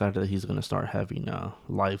decided that he's going to start having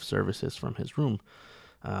live services from his room.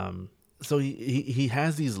 So he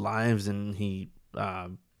has these lives, and he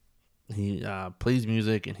plays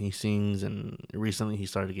music and he sings, and recently he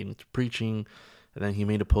started getting into preaching, and then he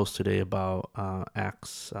made a post today about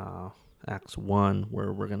Acts 1,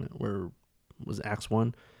 where was Acts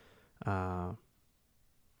 1?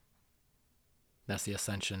 That's the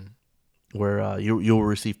ascension. Where you'll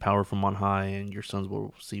receive power from on high, and your sons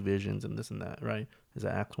will see visions and this and that, right? Is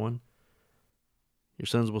that Acts 1? Your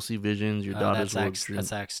sons will see visions. Your daughters will dream.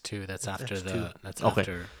 That's Acts 2. That's after Acts 2. the. That's Okay.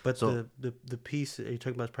 after. But So- the piece you're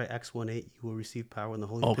talking about is probably Acts 1:8. You will receive power when the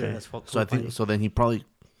Holy Okay. Spirit has fallen So I upon think you. so. Then he probably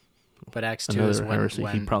But Acts 2 is another heresy.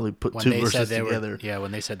 when He probably put when two they said verses they together. were. Yeah,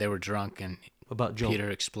 when they said they were drunk, and About Job. Peter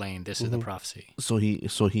explained this is the prophecy. So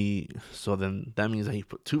then that means that he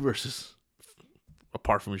put two verses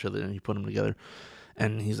apart from each other, and he put them together,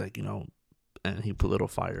 and he's like, and he put little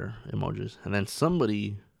fire emojis, and then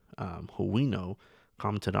somebody who we know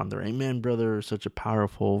commented on there, "Amen, brother, such a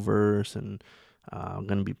powerful verse, and I'm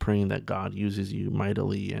gonna be praying that God uses you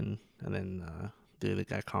mightily." And then the other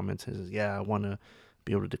guy comments and says, "Yeah, I want to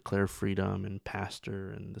be able to declare freedom and pastor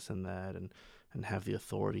and this and that, and have the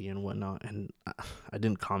authority and whatnot." And I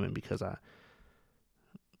didn't comment because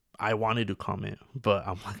I wanted to comment, but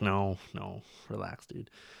I'm like, no, relax, dude.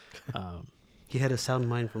 He had a sound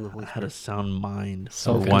mind from the I Holy had a Spirit. sound mind.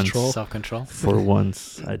 Self-control. Self-control. For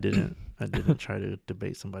once, I didn't try to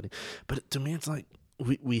debate somebody. But to me, it's like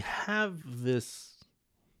we have this.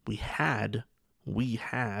 We had.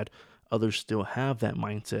 Others still have that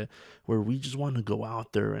mindset where we just want to go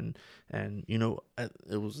out there and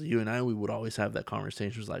it was you and I. We would always have that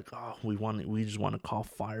conversation. It was like, oh, we just want to call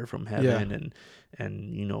fire from heaven,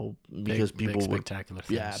 and because Big, people would, spectacular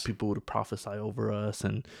things. people would prophesy over us,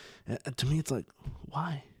 and to me, it's like,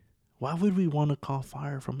 why would we want to call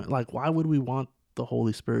fire from it? Like, why would we want the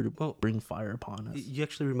Holy Spirit to bring fire upon us? You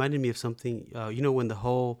actually reminded me of something. When the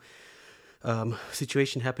whole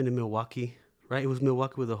situation happened in Milwaukee, right? It was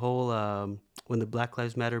Milwaukee with the whole when the Black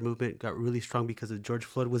Lives Matter movement got really strong because of George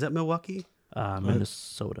Floyd. Was that Milwaukee?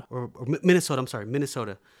 Minnesota. Or Minnesota? I'm sorry,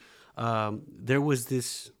 Minnesota. There was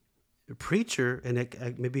this preacher, and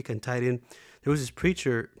maybe you can tie it in. There was this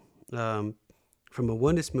preacher from a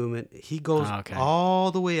oneness movement. He goes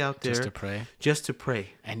all the way out there Just to pray. pray.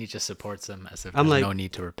 And he just supports them as if I'm there's like- no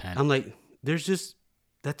need to repent. I'm like,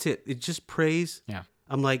 that's it. It just prays. Yeah.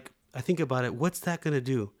 I'm like, I think about it. What's that going to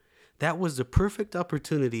do? That was the perfect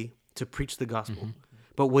opportunity to preach the gospel.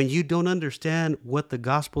 But when you don't understand what the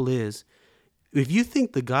gospel is, if you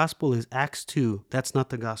think the gospel is Acts 2, that's not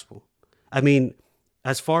the gospel. I mean,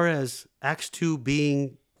 as far as Acts 2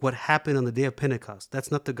 being what happened on the day of Pentecost, that's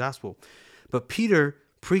not the gospel. But Peter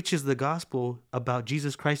preaches the gospel about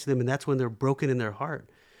Jesus Christ to them, and that's when they're broken in their heart.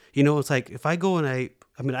 It's like if I go and I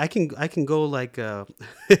can go like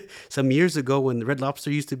some years ago when the Red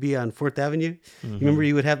Lobster used to be on 4th Avenue. You remember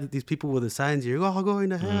you would have these people with the signs, you're all going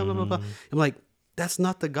to hell, blah, blah, blah. I'm like, that's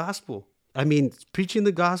not the gospel. I mean, preaching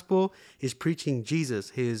the gospel is preaching Jesus,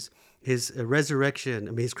 his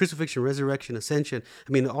resurrection, his crucifixion, resurrection, ascension.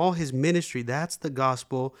 I mean, all his ministry, that's the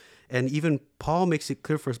gospel. And even Paul makes it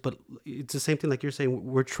clear for us, but it's the same thing like you're saying.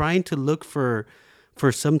 We're trying to look for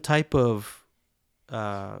some type of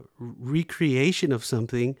recreation of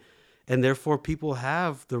something, and therefore people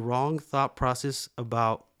have the wrong thought process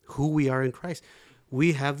about who we are in Christ.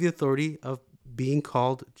 We have the authority of being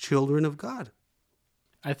called children of God.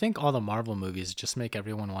 I think all the Marvel movies just make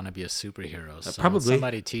everyone want to be a superhero. So probably. when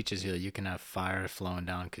somebody teaches you that you can have fire flowing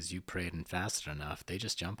down because you prayed and fasted enough, they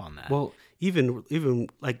just jump on that. Well, even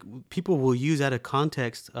like people will use out of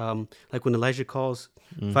context, like when Elijah calls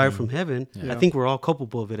fire from heaven. I think we're all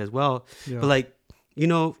culpable of it as well. Yeah. But like,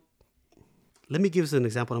 let me give us an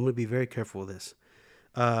example. I'm going to be very careful with this.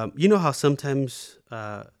 You know how sometimes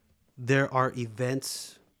there are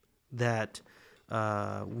events that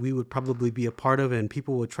we would probably be a part of, and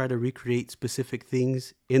people would try to recreate specific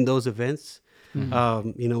things in those events.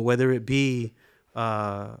 Whether it be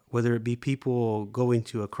people going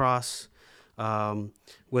to a cross,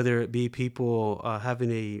 whether it be people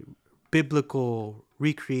having a biblical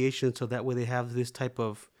recreation, so that way they have this type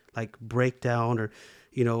of like breakdown, or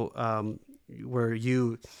where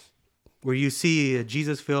you see a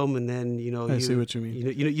Jesus film, and then I see what you mean.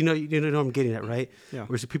 You know what I'm getting at, right? Yeah.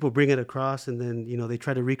 Where people bring it across, and then they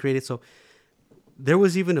try to recreate it. So there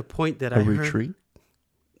was even a point that I heard, retreat.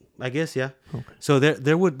 I guess, yeah. Okay. So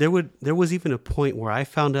there was even a point where I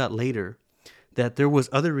found out later that there was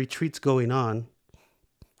other retreats going on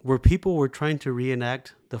where people were trying to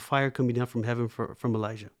reenact the fire coming down from heaven from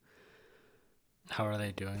Elijah. How are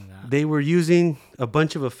they doing that? They were using a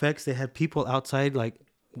bunch of effects. They had people outside, like,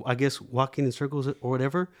 I guess, walking in circles or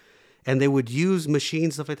whatever. and they would use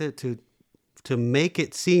machines, stuff like that, to make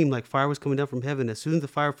it seem like fire was coming down from heaven. As soon as the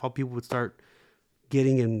fire fall, people would start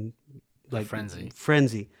getting in like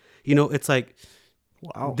frenzy. You know, it's like,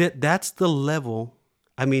 Wow. That's the level.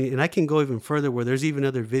 I mean, and I can go even further where there's even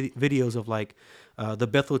other videos of like the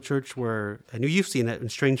Bethel Church where, I know you've seen that in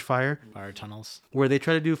Strange Fire. Fire tunnels. Where they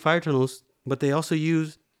try to do fire tunnels, but they also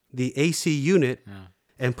use the AC unit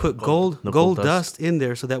and put gold dust in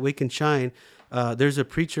there so that way it can shine. There's a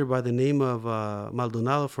preacher by the name of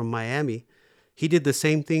Maldonado from Miami. He did the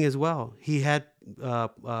same thing as well. He had,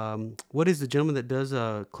 what is the gentleman that does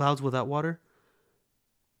Clouds Without Water?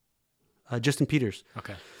 Justin Peters.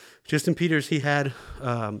 Okay. Justin Peters, he had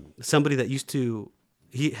somebody that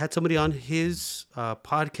he had somebody on his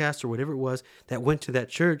podcast or whatever it was that went to that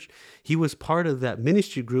church. He was part of that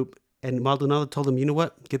ministry group, and Maldonado told him, you know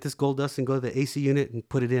what, get this gold dust and go to the AC unit and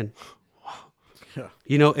put it in. Yeah.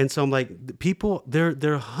 You know, and so I'm like, the people,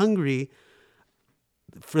 they're hungry.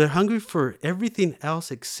 They're hungry for everything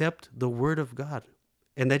else except the word of God.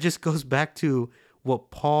 And that just goes back to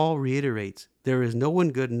what Paul reiterates. There is no one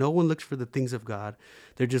good. No one looks for the things of God.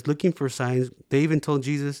 They're just looking for signs. They even told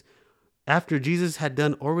Jesus, after Jesus had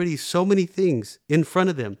done already so many things in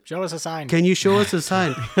front of them, show us a sign. Can you show us a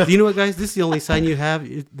sign? You know what, guys? This is the only sign you have,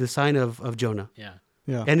 the sign of Jonah. Yeah.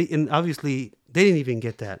 Yeah. And obviously, they didn't even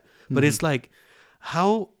get that. But it's like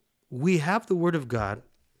how we have the word of God.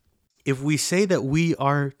 If we say that we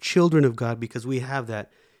are children of God because we have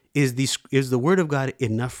that, is the word of God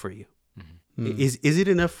enough for you? Is it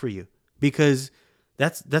enough for you? Because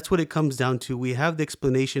that's what it comes down to. We have the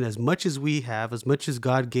explanation as much as we have, as much as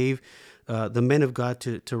God gave the men of God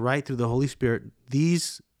to write through the Holy Spirit.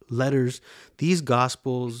 These letters, these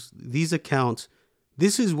gospels, these accounts,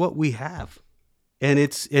 this is what we have. And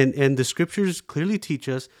and the scriptures clearly teach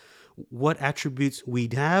us what attributes we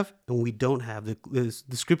have and we don't have. The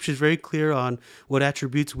scripture is very clear on what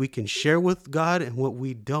attributes we can share with God and what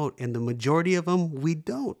we don't. And the majority of them, we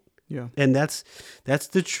don't. Yeah. And that's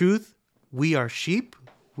the truth. We are sheep.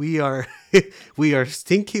 We are we are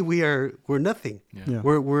stinky. We're nothing. Yeah.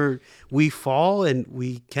 We fall and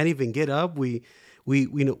we can't even get up. We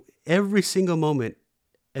know every single moment.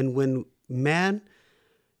 And when man,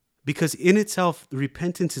 because in itself,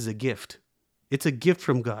 repentance is a gift. It's a gift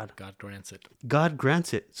from God. God grants it. God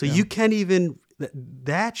grants it. So you can't even,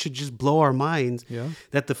 that should just blow our minds. Yeah.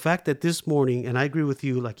 That the fact that this morning, and I agree with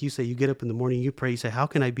you, like you say, you get up in the morning, you pray, you say, how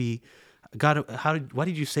can I be, God, why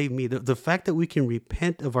did you save me? The fact that we can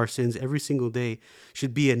repent of our sins every single day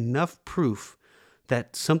should be enough proof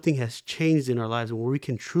that something has changed in our lives, and where we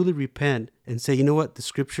can truly repent and say, you know what, the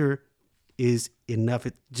scripture is enough.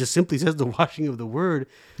 It just simply says the washing of the word.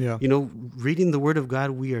 Yeah. You know, reading the word of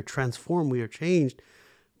God, we are transformed, we are changed.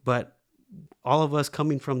 But all of us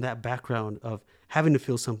coming from that background of having to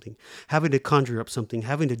feel something, having to conjure up something,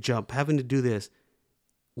 having to jump, having to do this.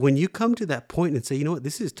 When you come to that point and say, you know what,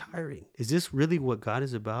 this is tiring. Is this really what God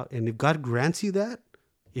is about? And if God grants you that,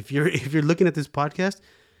 if you're looking at this podcast,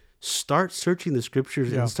 start searching the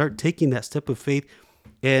scriptures and start taking that step of faith.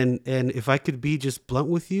 And if I could be just blunt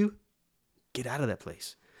with you, get out of that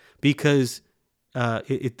place, because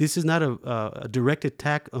this is not a direct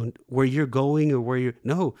attack on where you're going or where you're.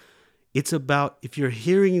 No, it's about if you're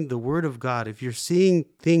hearing the word of God, if you're seeing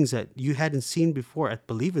things that you hadn't seen before, I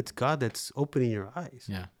believe it's God that's opening your eyes.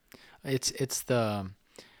 Yeah, it's the.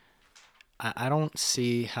 I don't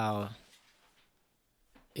see how.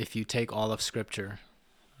 If you take all of Scripture,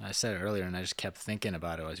 I said it earlier, and I just kept thinking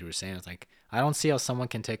about it as you were saying. It's like I don't see how someone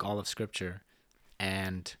can take all of Scripture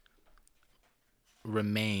and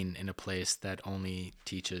remain in a place that only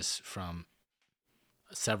teaches from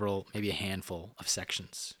several, maybe a handful of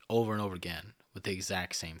sections over and over again with the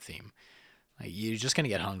exact same theme. Like, you're just going to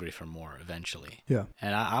get hungry for more eventually. Yeah.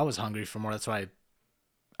 And I was hungry for more. That's why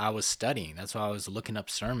I was studying. That's why I was looking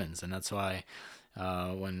up sermons. And that's why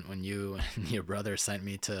when you and your brother sent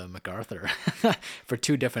me to MacArthur for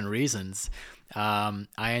two different reasons, I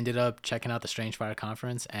ended up checking out the Strange Fire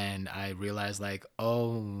Conference, and I realized, like,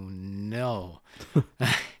 oh no.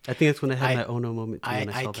 I think that's when I had my oh no moment.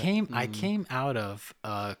 I came out of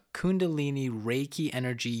Kundalini, Reiki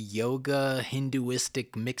energy, yoga,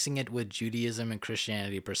 Hinduistic, mixing it with Judaism and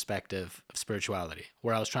Christianity perspective of spirituality,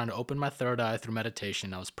 where I was trying to open my third eye through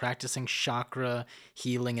meditation. I was practicing chakra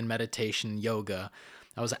healing and meditation, yoga.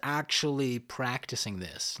 I was actually practicing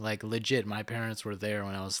this, like legit. My parents were there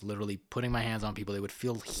when I was literally putting my hands on people. They would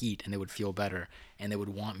feel heat and they would feel better, and they would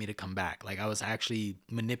want me to come back. Like, I was actually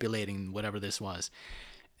manipulating whatever this was.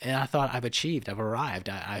 And I thought, I've achieved, I've arrived,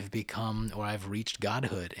 I've become, or I've reached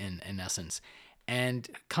godhood in essence. And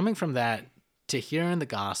coming from that to hearing the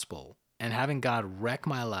gospel and having God wreck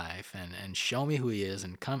my life and show me who he is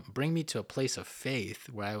and bring me to a place of faith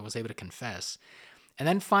where I was able to confess, and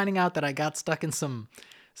then finding out that I got stuck in some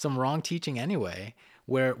wrong teaching anyway,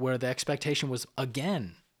 where the expectation was,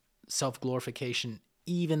 again, self-glorification,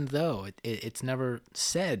 even though it's never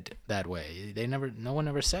said that way. No one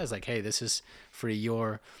ever says like, hey, this is for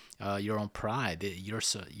your own pride.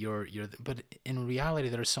 But in reality,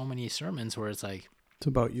 there are so many sermons where it's like, it's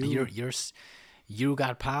about you. You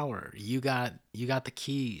got power. You got the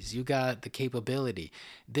keys. You got the capability.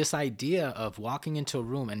 This idea of walking into a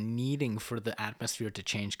room and needing for the atmosphere to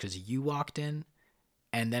change because you walked in,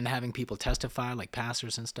 and then having people testify, like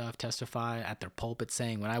pastors and stuff, testify at their pulpit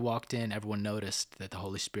saying, when I walked in, everyone noticed that the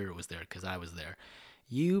Holy Spirit was there because I was there.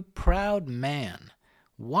 You proud man.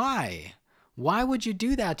 Why? Why would you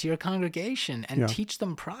do that to your congregation and teach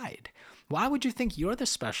them pride? Why would you think you're the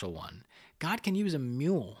special one? God can use a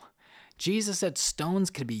mule. Jesus said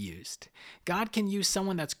stones could be used. God can use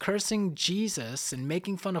someone that's cursing Jesus and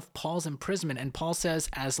making fun of Paul's imprisonment. And Paul says,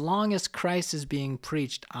 as long as Christ is being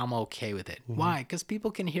preached, I'm okay with it. Why? Because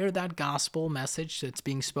people can hear that gospel message that's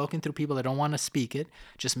being spoken through people that don't want to speak it,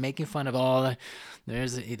 just making fun of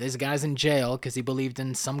there's guys in jail because he believed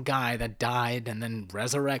in some guy that died and then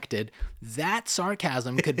resurrected. That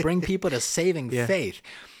sarcasm could bring people to saving faith.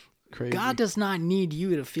 Crazy. God does not need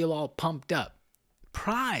you to feel all pumped up.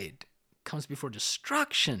 Pride comes before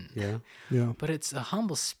destruction. Yeah. But it's a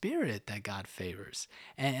humble spirit that God favors.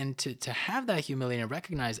 And to have that humility and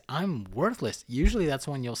recognize I'm worthless, usually that's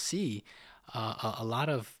when you'll see a lot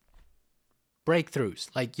of breakthroughs.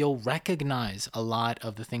 Like you'll recognize a lot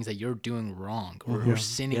of the things that you're doing wrong or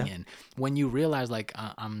sinning in. When you realize like,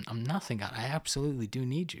 I'm nothing, God. I absolutely do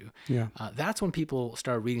need you. Yeah. That's when people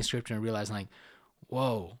start reading scripture and realizing like,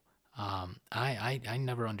 whoa, I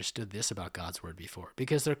never understood this about God's word before,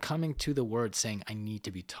 because they're coming to the word saying, I need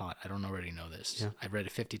to be taught. I don't already know this. Yeah. I've read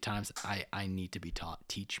it 50 times. I need to be taught.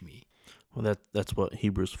 Teach me. Well, that's what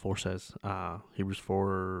Hebrews 4 says. Hebrews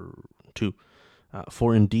 4:2.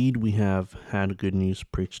 For indeed we have had good news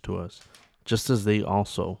preached to us, just as they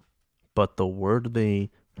also, but the word they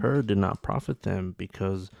heard did not profit them,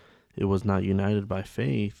 because it was not united by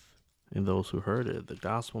faith in those who heard it. The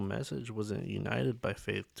gospel message wasn't united by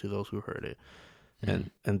faith to those who heard it.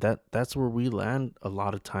 And that's where we land a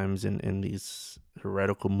lot of times in these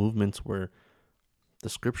heretical movements where the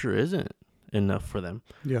scripture isn't enough for them.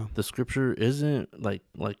 Yeah. The scripture isn't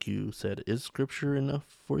like you said, is scripture enough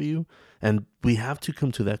for you? And we have to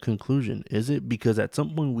come to that conclusion. Is it? Because at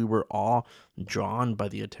some point we were all drawn by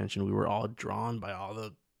the attention. We were all drawn by all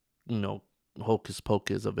the, hocus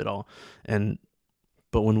pocus of it all.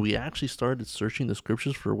 But when we actually started searching the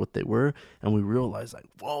scriptures for what they were, and we realized like,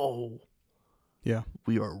 whoa, Yeah.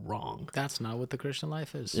 we are wrong. That's not what the Christian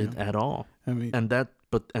life is. At all. I mean,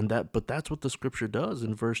 But that's what the scripture does.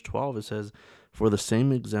 In verse 12, it says, for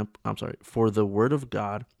the word of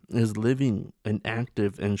God is living and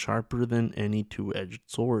active and sharper than any two-edged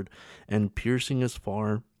sword, and piercing as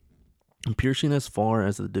far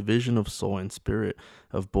as the division of soul and spirit,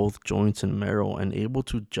 of both joints and marrow, and able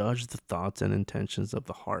to judge the thoughts and intentions of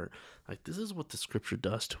the heart. Like, this is what the scripture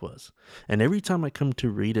does to us. And every time I come to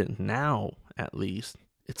read it now, at least,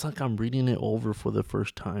 it's like I'm reading it over for the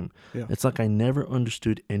first time. Yeah. It's like I never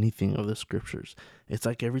understood anything of the scriptures. It's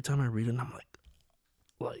like every time I read it, I'm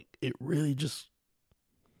like it really just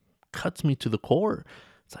cuts me to the core.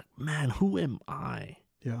 It's like, man, who am I?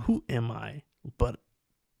 Yeah. Who am I? But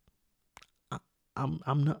I'm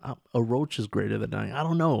not. A roach is greater than I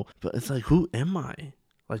don't know, but it's like, who am I?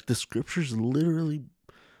 Like, the scriptures literally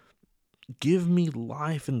give me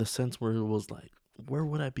life in the sense where it was like, where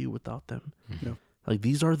would I be without them? Yeah. Like,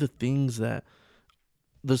 these are the things that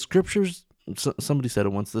the scriptures. Somebody said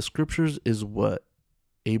it once. The scriptures is what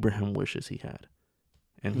Abraham wishes he had,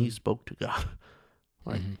 and he spoke to God.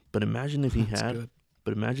 Like, but imagine if he That's had. good.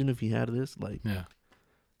 But imagine if he had this. Like,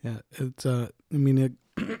 Yeah, it's I mean,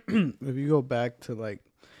 if you go back to like,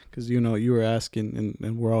 because you were asking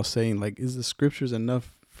and we're all saying like, is the scriptures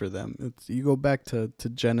enough for them? It's, you go back to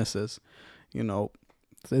Genesis,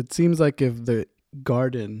 it seems like if the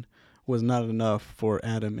garden was not enough for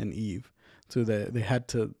Adam and Eve, so that they had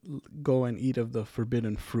to go and eat of the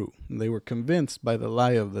forbidden fruit, and they were convinced by the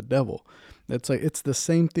lie of the devil. It's the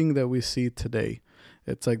same thing that we see today.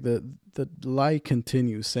 It's like the lie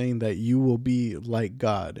continues, saying that you will be like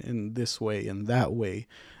God in this way and that way.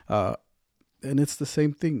 And it's the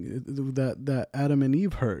same thing that Adam and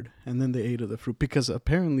Eve heard, and then they ate of the fruit, because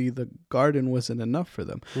apparently the garden wasn't enough for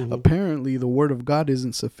them. Mm-hmm. Apparently the word of God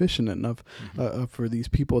isn't sufficient enough for these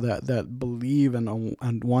people that believe and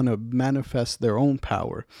want to manifest their own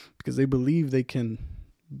power, because they believe they can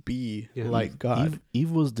be Yeah. like God.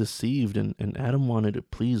 Eve was deceived, and Adam wanted to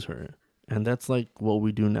please her. And that's like what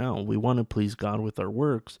we do now. We want to please God with our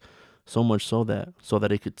works, so much so that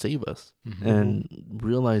it could save us. Mm-hmm. And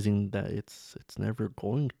realizing that it's never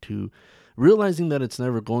going to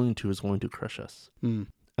is going to crush us. Mm.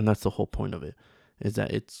 And that's the whole point of it, is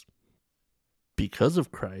that it's because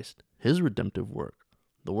of Christ, his redemptive work,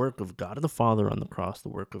 the work of God the Father on the cross, the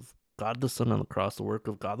work of God the Son on the cross, the work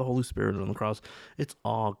of God the Holy Spirit on the cross. It's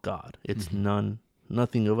all God. It's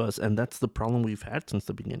nothing of us. And that's the problem we've had since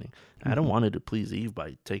the beginning. Adam wanted to please Eve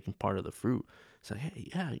by taking part of the fruit. Say, hey,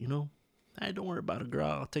 yeah, hey, don't worry about it, girl.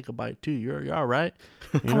 I'll take a bite too. You're all right.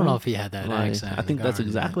 I don't know if he had that accent. I think that's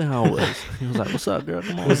exactly how it was. He was like, "What's up, girl?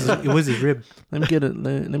 Come on." It was his rib. Let me get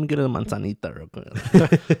a manzanita real quick.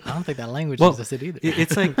 I don't think that language Well, existed either.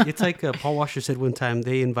 It's like Paul Washer said one time.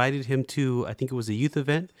 They invited him to, I think it was a youth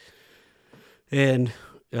event, and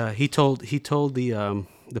he told the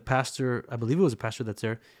pastor, I believe it was a pastor that's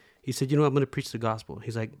there. He said, I'm going to preach the gospel.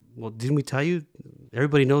 He's like, well, didn't we tell you?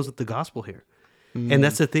 Everybody knows the gospel here. And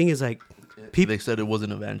that's the thing is like, They said it was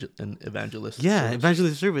an evangelist. yeah, service.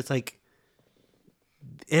 evangelist service. Like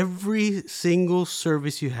every single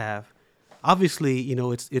service you have, obviously,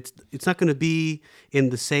 it's not going to be in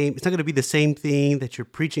the same. It's not going to be the same thing that you're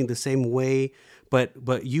preaching the same way. But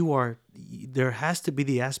there has to be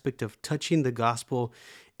the aspect of touching the gospel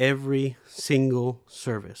every single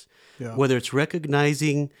service, whether it's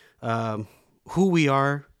recognizing who we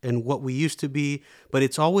are and what we used to be, but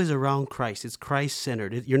it's always around Christ. It's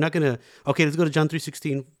Christ-centered. You're not going to, okay, let's go to John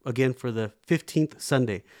 3:16 again for the 15th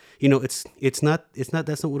Sunday. It's not,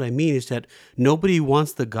 that's not what I mean. It's that nobody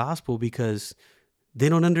wants the gospel because they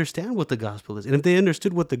don't understand what the gospel is. And if they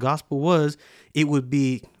understood what the gospel was, it would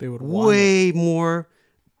be They would want way more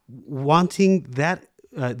wanting that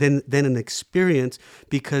than an experience,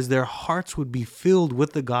 because their hearts would be filled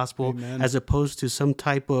with the gospel. Amen. As opposed to some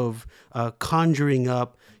type of conjuring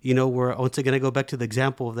up, where once again I go back to the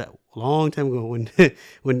example of that long time ago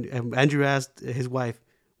when Andrew asked his wife,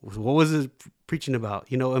 what was it preaching about?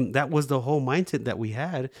 And that was the whole mindset that we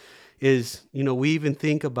had. Is we even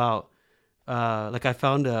think about like I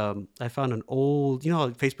found an old, how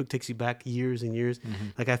Facebook takes you back years and years.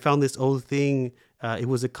 Like I found this old thing. It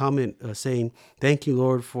was a comment saying, "Thank you,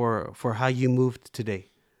 Lord, for how you moved today."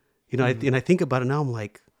 And I think about it now. I'm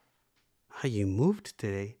like, how you moved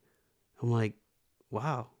today? I'm like,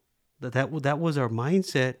 wow, that was our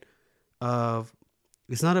mindset of.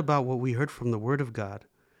 It's not about what we heard from the Word of God,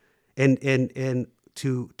 and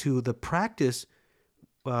to the practice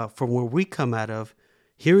from where we come out of.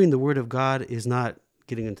 Hearing the Word of God is not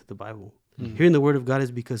getting into the Bible. Hearing the Word of God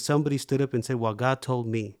is because somebody stood up and said, "Well, God told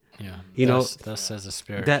me." Yeah, thus says the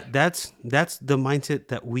Spirit. That's the mindset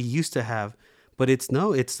that we used to have, but it's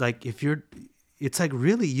like it's like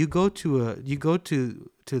really you go to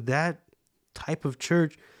that type of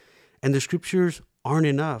church, and the scriptures aren't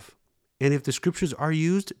enough, and if the scriptures are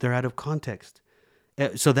used, they're out of context.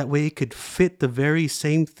 So that way it could fit the very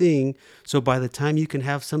same thing. So by the time you can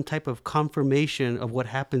have some type of confirmation of what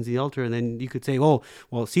happens in the altar, and then you could say, "Oh,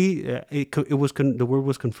 well, see, it was the word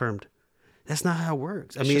was confirmed." That's not how it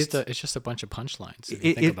works. I mean, it's just a bunch of punchlines. If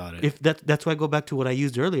you think about it. If that's why I go back to what I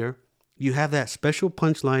used earlier. You have that special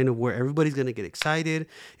punchline of where everybody's going to get excited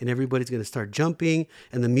and everybody's going to start jumping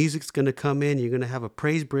and the music's going to come in. You're going to have a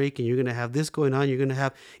praise break and you're going to have this going on. You're going to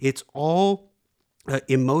have, it's all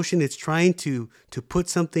emotion. It's trying to put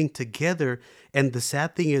something together. And the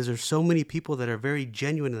sad thing is there's so many people that are very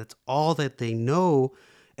genuine. And that's all that they know.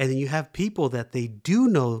 And then you have people that they do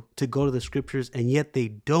know to go to the scriptures and yet they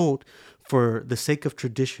don't, for the sake of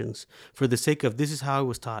traditions, for the sake of this is how I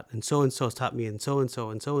was taught and so has taught me and so and so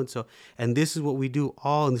and so and so. And this is what we do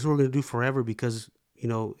and this is what we're going to do forever because,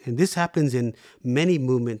 and this happens in many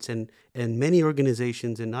movements and many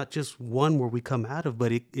organizations and not just one where we come out of,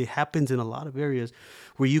 but it happens in a lot of areas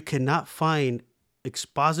where you cannot find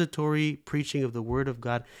expository preaching of the Word of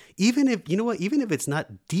God, even if it's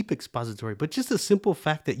not deep expository, but just the simple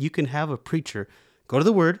fact that you can have a preacher go to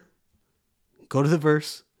the Word, go to the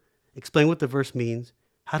verse, explain what the verse means,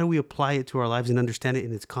 how do we apply it to our lives and understand it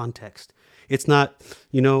in its context. It's not,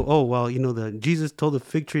 Jesus told the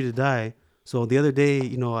fig tree to die, so the other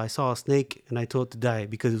day, I saw a snake and I told it to die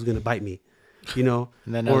because it was going to bite me. And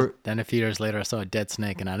then a few years later, I saw a dead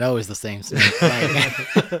snake, and I know it's the same snake.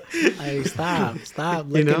 Like, stop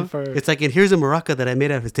looking for. It's like, and here's a maraca that I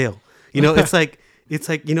made out of his tail. It's like,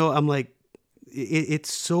 I'm like,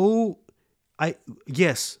 it's so.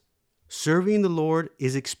 Yes, serving the Lord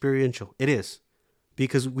is experiential. It is,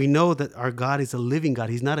 because we know that our God is a living God.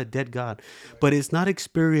 He's not a dead God, but it's not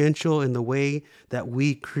experiential in the way that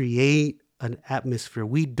we create an atmosphere.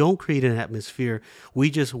 We don't create an atmosphere. We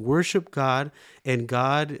just worship God, and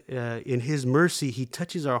God, in His mercy, He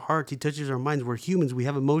touches our hearts. He touches our minds. We're humans. We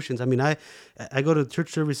have emotions. I mean, I go to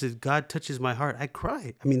church services. God touches my heart. I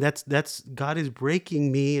cry. I mean, that's God is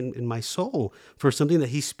breaking me in my soul for something that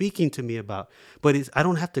He's speaking to me about. But I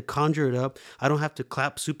don't have to conjure it up. I don't have to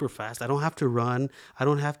clap super fast. I don't have to run. I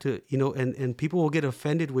don't have to, and people will get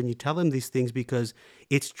offended when you tell them these things because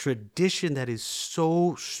it's tradition that is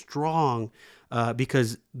so strong,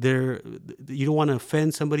 because you don't want to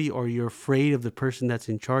offend somebody, or you're afraid of the person that's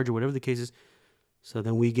in charge, or whatever the case is. So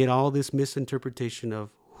then we get all this misinterpretation of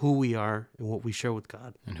who we are and what we share with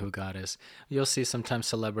God. And who God is. You'll see sometimes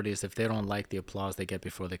celebrities, if they don't like the applause they get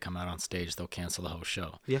before they come out on stage, they'll cancel the whole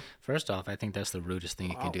show. Yeah. First off, I think that's the rudest thing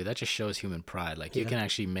you can do. That just shows human pride. Like, you can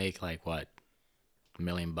actually make, like, what, $1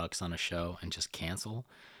 million on a show and just cancel.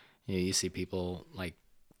 You see people, like,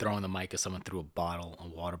 throwing the mic at someone threw a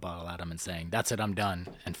water bottle at them and saying, "That's it, I'm done,"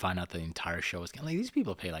 and find out the entire show is, like, these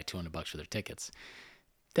people pay like $200 for their tickets.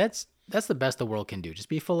 That's the best the world can do. Just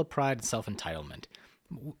be full of pride and self-entitlement.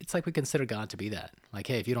 It's like we consider God to be that. Like,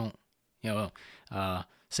 hey, if you don't,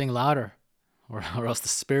 sing louder, or else the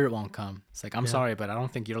Spirit won't come. It's like, I'm sorry, but I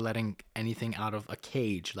don't think you're letting anything out of a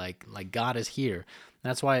cage. Like God is here.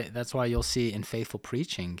 That's why you'll see in faithful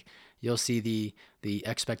preaching, you'll see the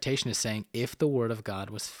expectation is saying, if the word of God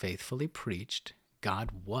was faithfully preached, God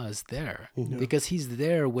was there, because He's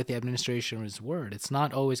there with the administration of His word. It's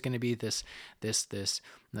not always going to be this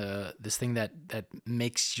thing that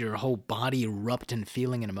makes your whole body erupt in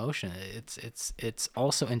feeling and emotion. It's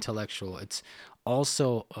also intellectual. It's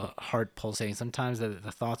also heart pulsating. Sometimes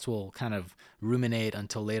the thoughts will kind of ruminate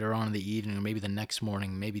until later on in the evening, or maybe the next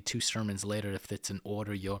morning, maybe 2 sermons later. If it's in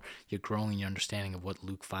order, you're growing in your understanding of what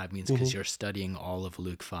Luke 5 means, because you're studying all of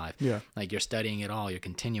Luke 5. Yeah, like, you're studying it all. You're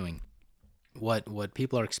continuing. What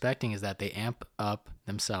people are expecting is that they amp up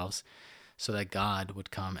themselves so that God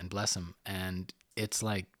would come and bless them. And it's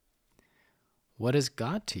like, what is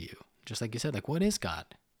God to you? Just like you said, like, what is God?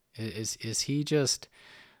 Is He just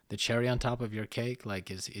the cherry on top of your cake?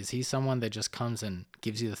 Like, is He someone that just comes and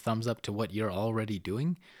gives you the thumbs up to what you're already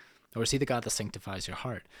doing? Or is He the God that sanctifies your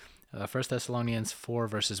heart? 1 Thessalonians 4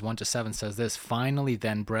 verses 1-7 says this: "Finally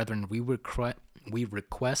then, brethren, we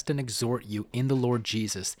request and exhort you in the Lord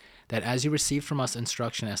Jesus, that as you receive from us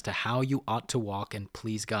instruction as to how you ought to walk and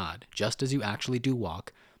please God, just as you actually do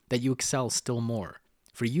walk, that you excel still more.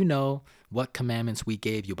 For you know what commandments we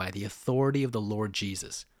gave you by the authority of the Lord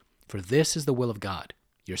Jesus. For this is the will of God,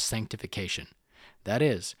 your sanctification. That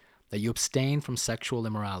is, that you abstain from sexual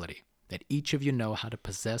immorality, that each of you know how to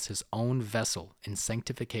possess his own vessel in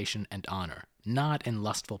sanctification and honor, not in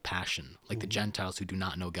lustful passion, like the Gentiles who do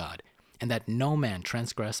not know God, and that no man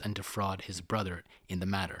transgress and defraud his brother in the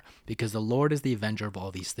matter, because the Lord is the avenger of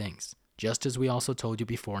all these things, just as we also told you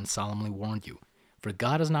before and solemnly warned you. For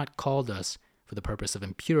God has not called us for the purpose of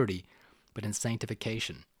impurity, but in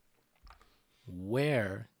sanctification."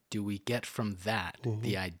 Where do we get from that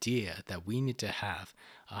the idea that we need to have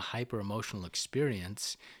a hyper-emotional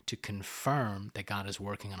experience to confirm that God is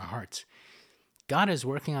working on our hearts? God is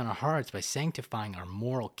working on our hearts by sanctifying our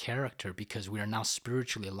moral character, because we are now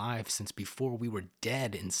spiritually alive, since before we were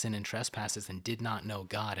dead in sin and trespasses and did not know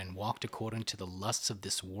God and walked according to the lusts of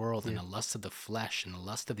this world and the lusts of the flesh and the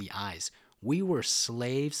lust of the eyes. We were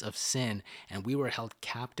slaves of sin, and we were held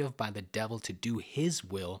captive by the devil to do his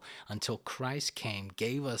will until Christ came,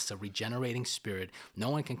 gave us a regenerating spirit. No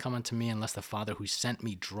one can come unto me unless the Father who sent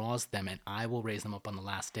me draws them, and I will raise them up on the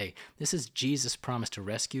last day. This is Jesus' promise to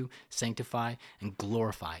rescue, sanctify, and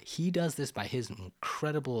glorify. He does this by his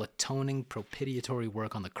incredible atoning, propitiatory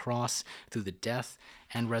work on the cross through the death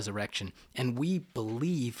and resurrection. And we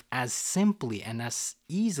believe as simply and as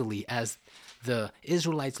easily as the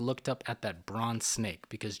Israelites looked up at that bronze snake,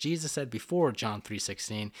 because Jesus said before John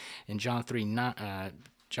 3:16 and John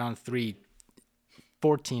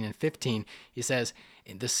 3:14 and 15, he says,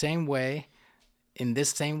 in this same way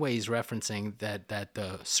he's referencing that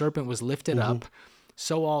the serpent was lifted up,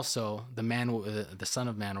 so also the Son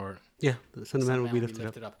of Man, or the Son of Man will be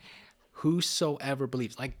lifted up. Whosoever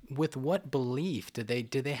believes. Like, with what belief? Did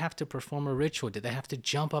they have to perform a ritual? Did they have to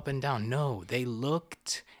jump up and down? No, they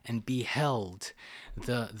looked and beheld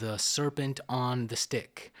the serpent on the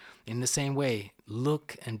stick. In the same way,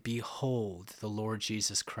 look and behold the Lord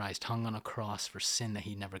Jesus Christ hung on a cross for sin that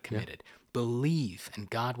he never committed. Believe, and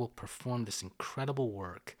God will perform this incredible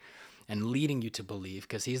work. and leading you to believe,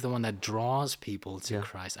 because he's the one that draws people to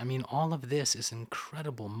Christ. I mean, all of this is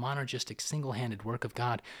incredible, monergistic, single-handed work of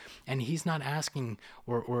God. And he's not asking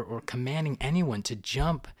or commanding anyone to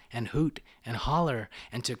jump and hoot and holler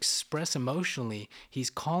and to express emotionally. He's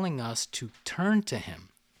calling us to turn to him.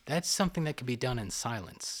 That's something that can be done in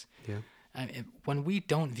silence. Yeah. When we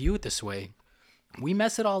don't view it this way, we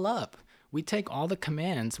mess it all up. We take all the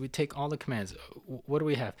commands. What do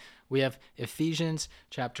we have? We have Ephesians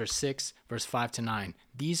chapter 6, verse 5 to 9.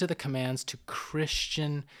 These are the commands to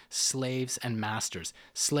Christian slaves and masters.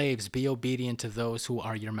 Slaves, be obedient to those who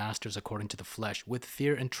are your masters according to the flesh, with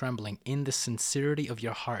fear and trembling, in the sincerity of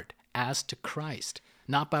your heart, as to Christ,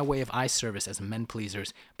 not by way of eye service as men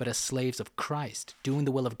pleasers, but as slaves of Christ, doing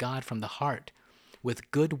the will of God from the heart.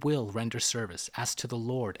 With good will render service, as to the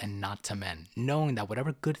Lord and not to men, knowing that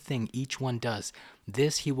whatever good thing each one does,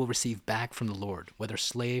 this he will receive back from the Lord, whether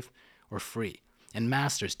slave or free. And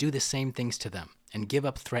masters, do the same things to them, and give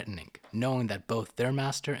up threatening, knowing that both their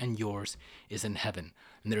master and yours is in heaven,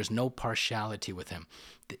 and there is no partiality with him.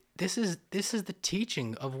 This is the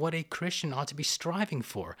teaching of what a Christian ought to be striving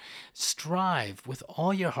for. Strive with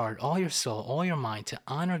all your heart, all your soul, all your mind to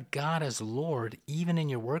honor God as Lord, even in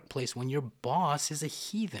your workplace when your boss is a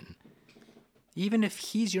heathen. Even if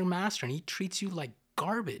he's your master and he treats you like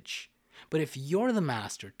garbage. But if you're the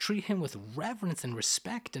master, treat him with reverence and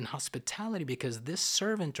respect and hospitality, because this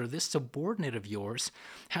servant or this subordinate of yours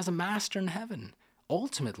has a master in heaven.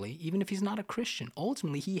 Ultimately, even if he's not a Christian,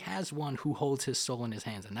 ultimately he has one who holds his soul in his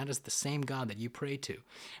hands, and that is the same God that you pray to.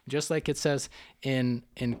 Just like it says in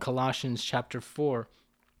Colossians chapter 4,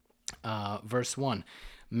 verse 1,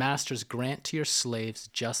 masters, grant to your slaves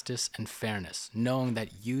justice and fairness, knowing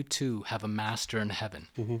that you too have a master in heaven.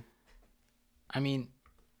 Mm-hmm. I mean,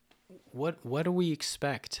 what do we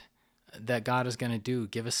expect that God is going to do?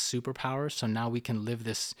 Give us superpowers so now we can live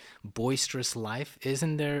this boisterous life?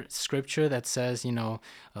 Isn't there scripture that says,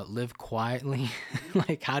 live quietly?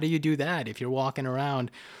 Like, how do you do that if you're walking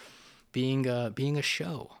around being a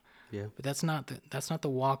show? Yeah. But that's not the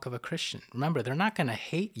walk of a Christian. Remember, they're not going to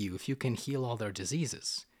hate you if you can heal all their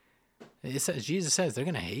diseases. Jesus says they're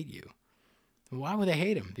going to hate you. Why would they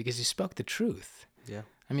hate him? Because you spoke the truth. Yeah.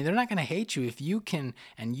 I mean, they're not going to hate you if you can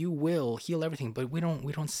and you will heal everything, but we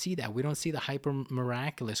don't see that. We don't see the hyper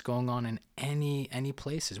miraculous going on in any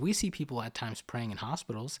places. We see people at times praying in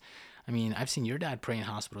hospitals. I mean, I've seen your dad pray in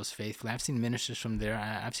hospitals faithfully. I've seen ministers from there.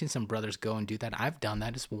 I've seen some brothers go and do that. I've done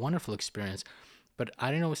that. It's a wonderful experience. But I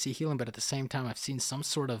didn't always see healing, but at the same time, I've seen some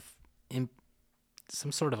sort of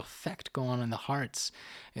effect go on in the hearts,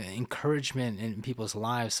 encouragement in people's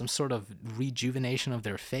lives, some sort of rejuvenation of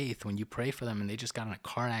their faith when you pray for them and they just got in a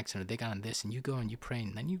car accident or they got in this, and you go and you pray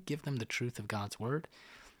and then you give them the truth of God's word.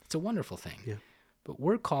 It's a wonderful thing. Yeah. But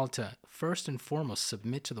we're called to first and foremost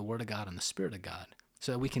submit to the word of God and the Spirit of God,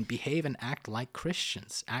 so that we can behave and act like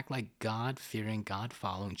Christians, act like God-fearing,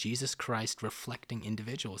 God-following, Jesus Christ-reflecting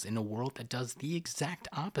individuals in a world that does the exact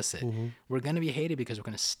opposite. Mm-hmm. We're going to be hated because we're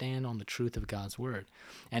going to stand on the truth of God's word.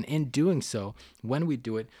 And in doing so, when we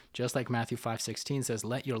do it, just like Matthew 5:16 says,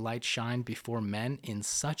 let your light shine before men in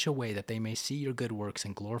such a way that they may see your good works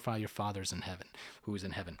and glorify your Father who is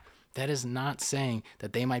in heaven. That is not saying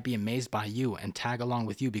that they might be amazed by you and tag along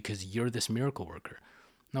with you because you're this miracle worker.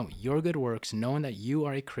 No, your good works, knowing that you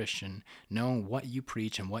are a Christian, knowing what you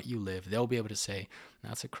preach and what you live, they'll be able to say,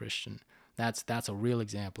 that's a Christian. That's a real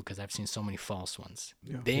example, because I've seen so many false ones.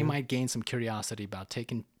 Yeah, they might gain some curiosity about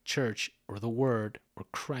taking church or the word or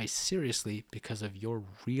Christ seriously because of your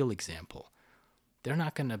real example. They're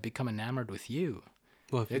not going to become enamored with you.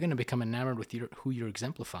 Well, they're going to become enamored with who you're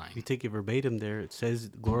exemplifying. If you take it verbatim there, it says,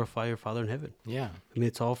 glorify your Father in heaven. Yeah. I mean,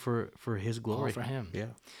 it's all for his glory. All for him. Yeah.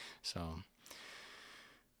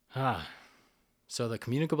 So the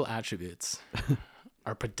communicable attributes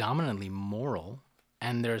are predominantly moral,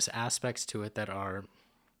 and there's aspects to it that are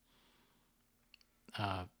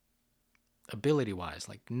ability-wise,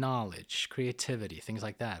 like knowledge, creativity, things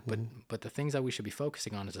like that. Mm-hmm. But the things that we should be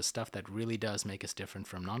focusing on is the stuff that really does make us different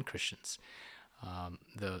from non-Christians.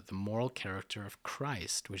 The moral character of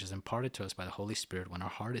Christ, which is imparted to us by the Holy Spirit when our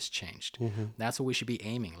heart is changed. Mm-hmm. That's what we should be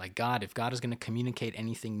aiming. Like God, if God is going to communicate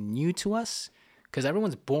anything new to us, because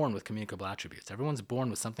everyone's born with communicable attributes. Everyone's born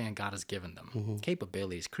with something that God has given them. Mm-hmm.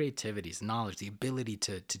 Capabilities, creativities, knowledge, the ability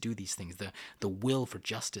to do these things, the will for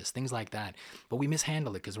justice, things like that. But we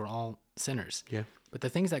mishandle it because we're all sinners. Yeah. But the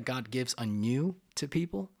things that God gives anew to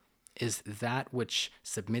people is that which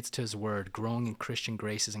submits to his word, growing in Christian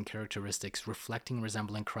graces and characteristics, reflecting and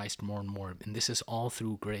resembling Christ more and more. And this is all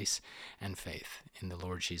through grace and faith in the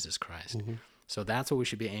Lord Jesus Christ. Mm-hmm. So that's what we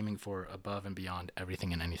should be aiming for above and beyond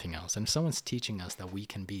everything and anything else. And if someone's teaching us that we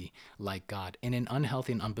can be like God in an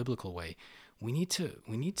unhealthy and unbiblical way, we need to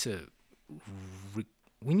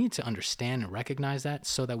understand and recognize that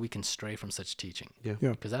so that we can stray from such teaching. Yeah.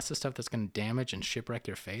 Because that's the stuff that's going to damage and shipwreck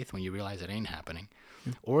your faith when you realize it ain't happening.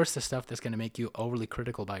 Or it's the stuff that's going to make you overly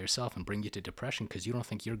critical by yourself and bring you to depression because you don't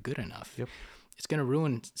think you're good enough. Yep. It's going to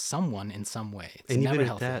ruin someone in some way. It's And never even at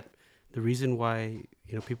healthy. that, the reason why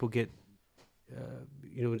people get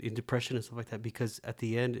in depression and stuff like that, because at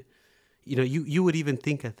the end, you would even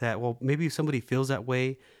think at that, well, maybe if somebody feels that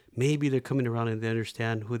way, maybe they're coming around and they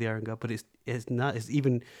understand who they are in God, but it's not.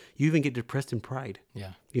 You even get depressed in pride.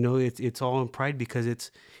 Yeah. It's all in pride because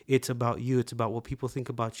it's about you. It's about what people think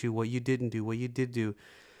about you, what you didn't do, what you did do,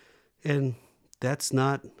 and that's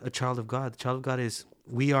not a child of God. The child of God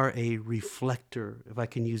we are a reflector, if I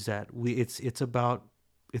can use that. It's about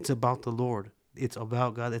the Lord. It's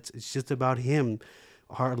about God. It's just about Him.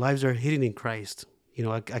 Our lives are hidden in Christ.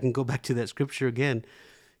 I can go back to that scripture again.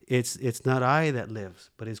 It's not I that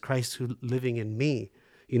lives, but it's Christ who living in me.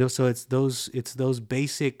 So it's those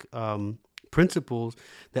basic principles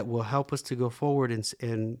that will help us to go forward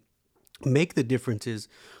and make the differences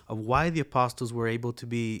of why the apostles were able to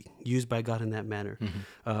be used by God in that manner.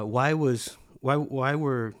 Mm-hmm. Why was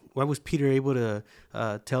Peter able to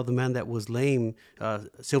tell the man that was lame,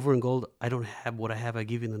 silver and gold, I don't have what I have, I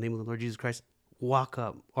give you in the name of the Lord Jesus Christ, walk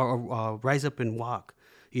up or rise up and walk.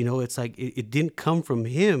 It's like it didn't come from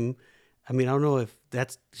him. I mean, I don't know if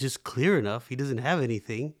that's just clear enough. He doesn't have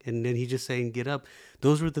anything. And then he's just saying, get up.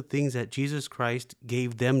 Those were the things that Jesus Christ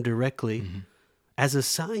gave them directly as a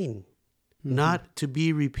sign, not to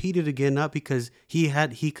be repeated again, not because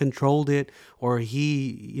he controlled it or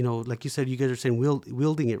he, like you said, you guys are saying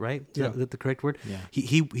wielding it, right? Is that the correct word? Yeah.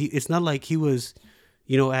 He it's not like he was,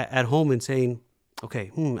 at home and saying,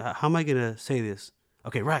 okay, how am I going to say this?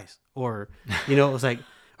 Okay, rise. Or, it's like,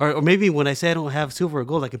 or maybe when I say I don't have silver or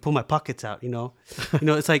gold, I can pull my pockets out,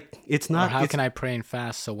 it's like, it's not. Or how can I pray and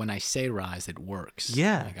fast so when I say rise, it works?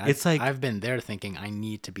 Yeah. I've been there thinking I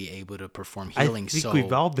need to be able to perform healing. I think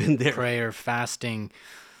we've all been there. Prayer, fasting.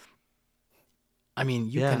 I mean,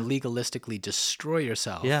 you can legalistically destroy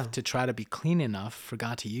yourself to try to be clean enough for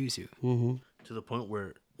God to use you. Mm-hmm. To the point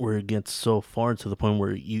where it gets so far, to the point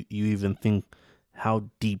where you even think, how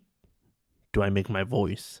deep do I make my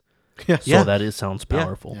voice? So that it sounds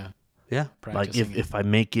powerful. Yeah. Like if I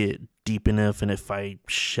make it deep enough and if I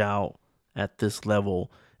shout at this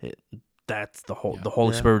level, that's the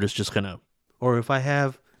Holy Spirit is just gonna. Or if I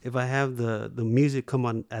have the music come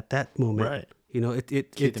on at that moment, right?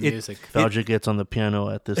 The music. Valja gets on the piano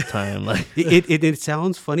at this time. Like it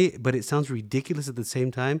sounds funny, but it sounds ridiculous at the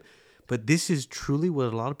same time. But this is truly what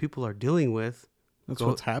a lot of people are dealing with. That's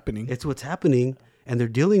what's happening. It's what's happening, and they're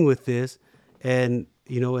dealing with this, and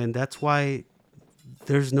and that's why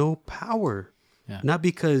there's no power. Yeah. Not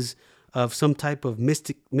because of some type of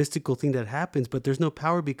mystical thing that happens, but there's no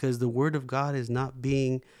power because the word of God is not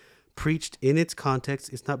being preached in its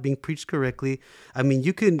context. It's not being preached correctly. I mean,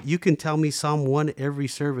 you can tell me Psalm 1 every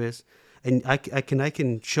service, and I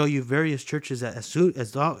can show you various churches that as soon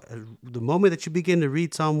as the moment that you begin to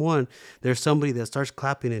read Psalm 1, there's somebody that starts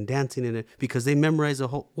clapping and dancing in it because they memorize the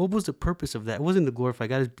whole. What was the purpose of that? It wasn't to glorify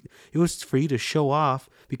God. It was for you to show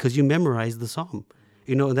off because you memorized the psalm.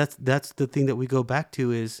 And that's the thing that we go back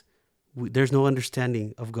to is there's no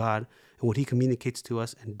understanding of God and what He communicates to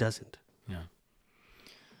us and doesn't. Yeah.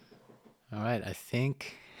 All right. I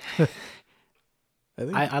think I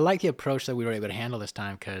I like the approach that we were able to handle this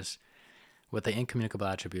time because with the incommunicable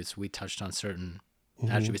attributes, we touched on certain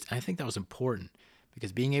attributes. And I think that was important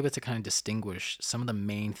because being able to kind of distinguish some of the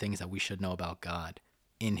main things that we should know about God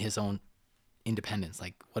in His own independence,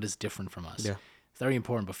 like what is different from us. Yeah. It's very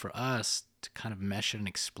important. But for us to kind of mesh it and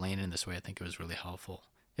explain it in this way, I think it was really helpful.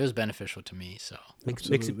 It was beneficial to me. So Makes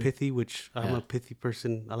it Absolutely. pithy, which I'm a pithy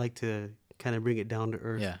person. I like to kind of bring it down to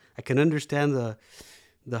earth. Yeah. I can understand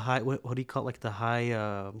the high, what do you call it? Like the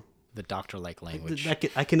high, the doctor-like language.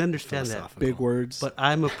 I can understand that. philosophical. Big words. But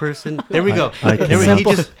I'm a person. There we go. I There we-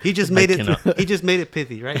 cannot. he just made I it. cannot. He just made it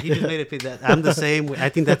pithy, right? He just made it pithy. I'm the same way. I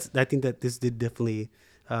think that this did definitely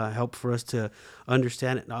help for us to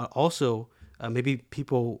understand it. Also, maybe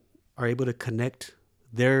people are able to connect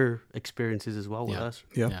their experiences as well with us.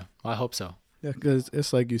 yeah. Well, I hope so. Yeah, because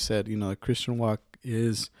it's like you said, a Christian walk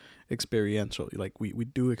is experiential. Like we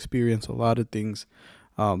do experience a lot of things.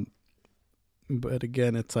 But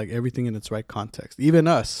again, it's like everything in its right context. Even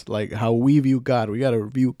us, like how we view God, we got to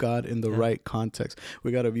view God in the right context.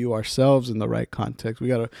 We got to view ourselves in the right context. We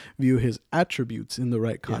got to view his attributes in the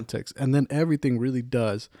right context. And then everything really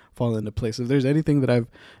does fall into place. If there's anything that I've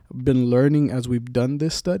been learning as we've done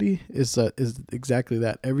this study is exactly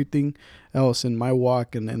that. Everything else in my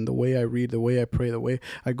walk and the way I read, the way I pray, the way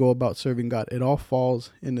I go about serving God, it all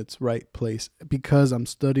falls in its right place because I'm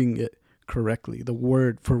studying it correctly, the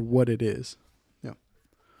word for what it is. Yeah.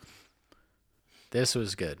 This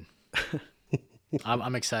was good.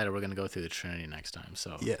 I'm excited. We're going to go through the Trinity next time.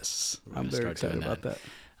 So yes, I'm very excited about that.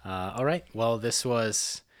 All right. Well, this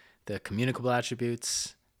was the communicable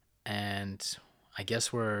attributes, and I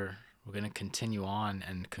guess we're going to continue on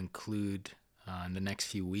and conclude in the next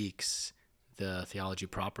few weeks the theology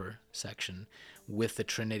proper section with the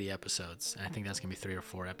Trinity episodes. And I think that's going to be 3 or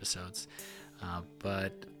 4 episodes.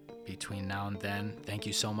 But between now and then, thank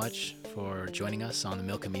you so much for joining us on the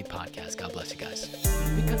Milk and Meat podcast. God bless you guys.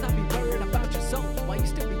 Because I be worried about your soul. Why you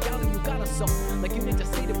still be doubting you got a soul? Like you need to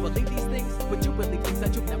see to believe these things, but you believe things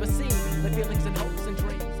that you've never seen. Like feelings and hope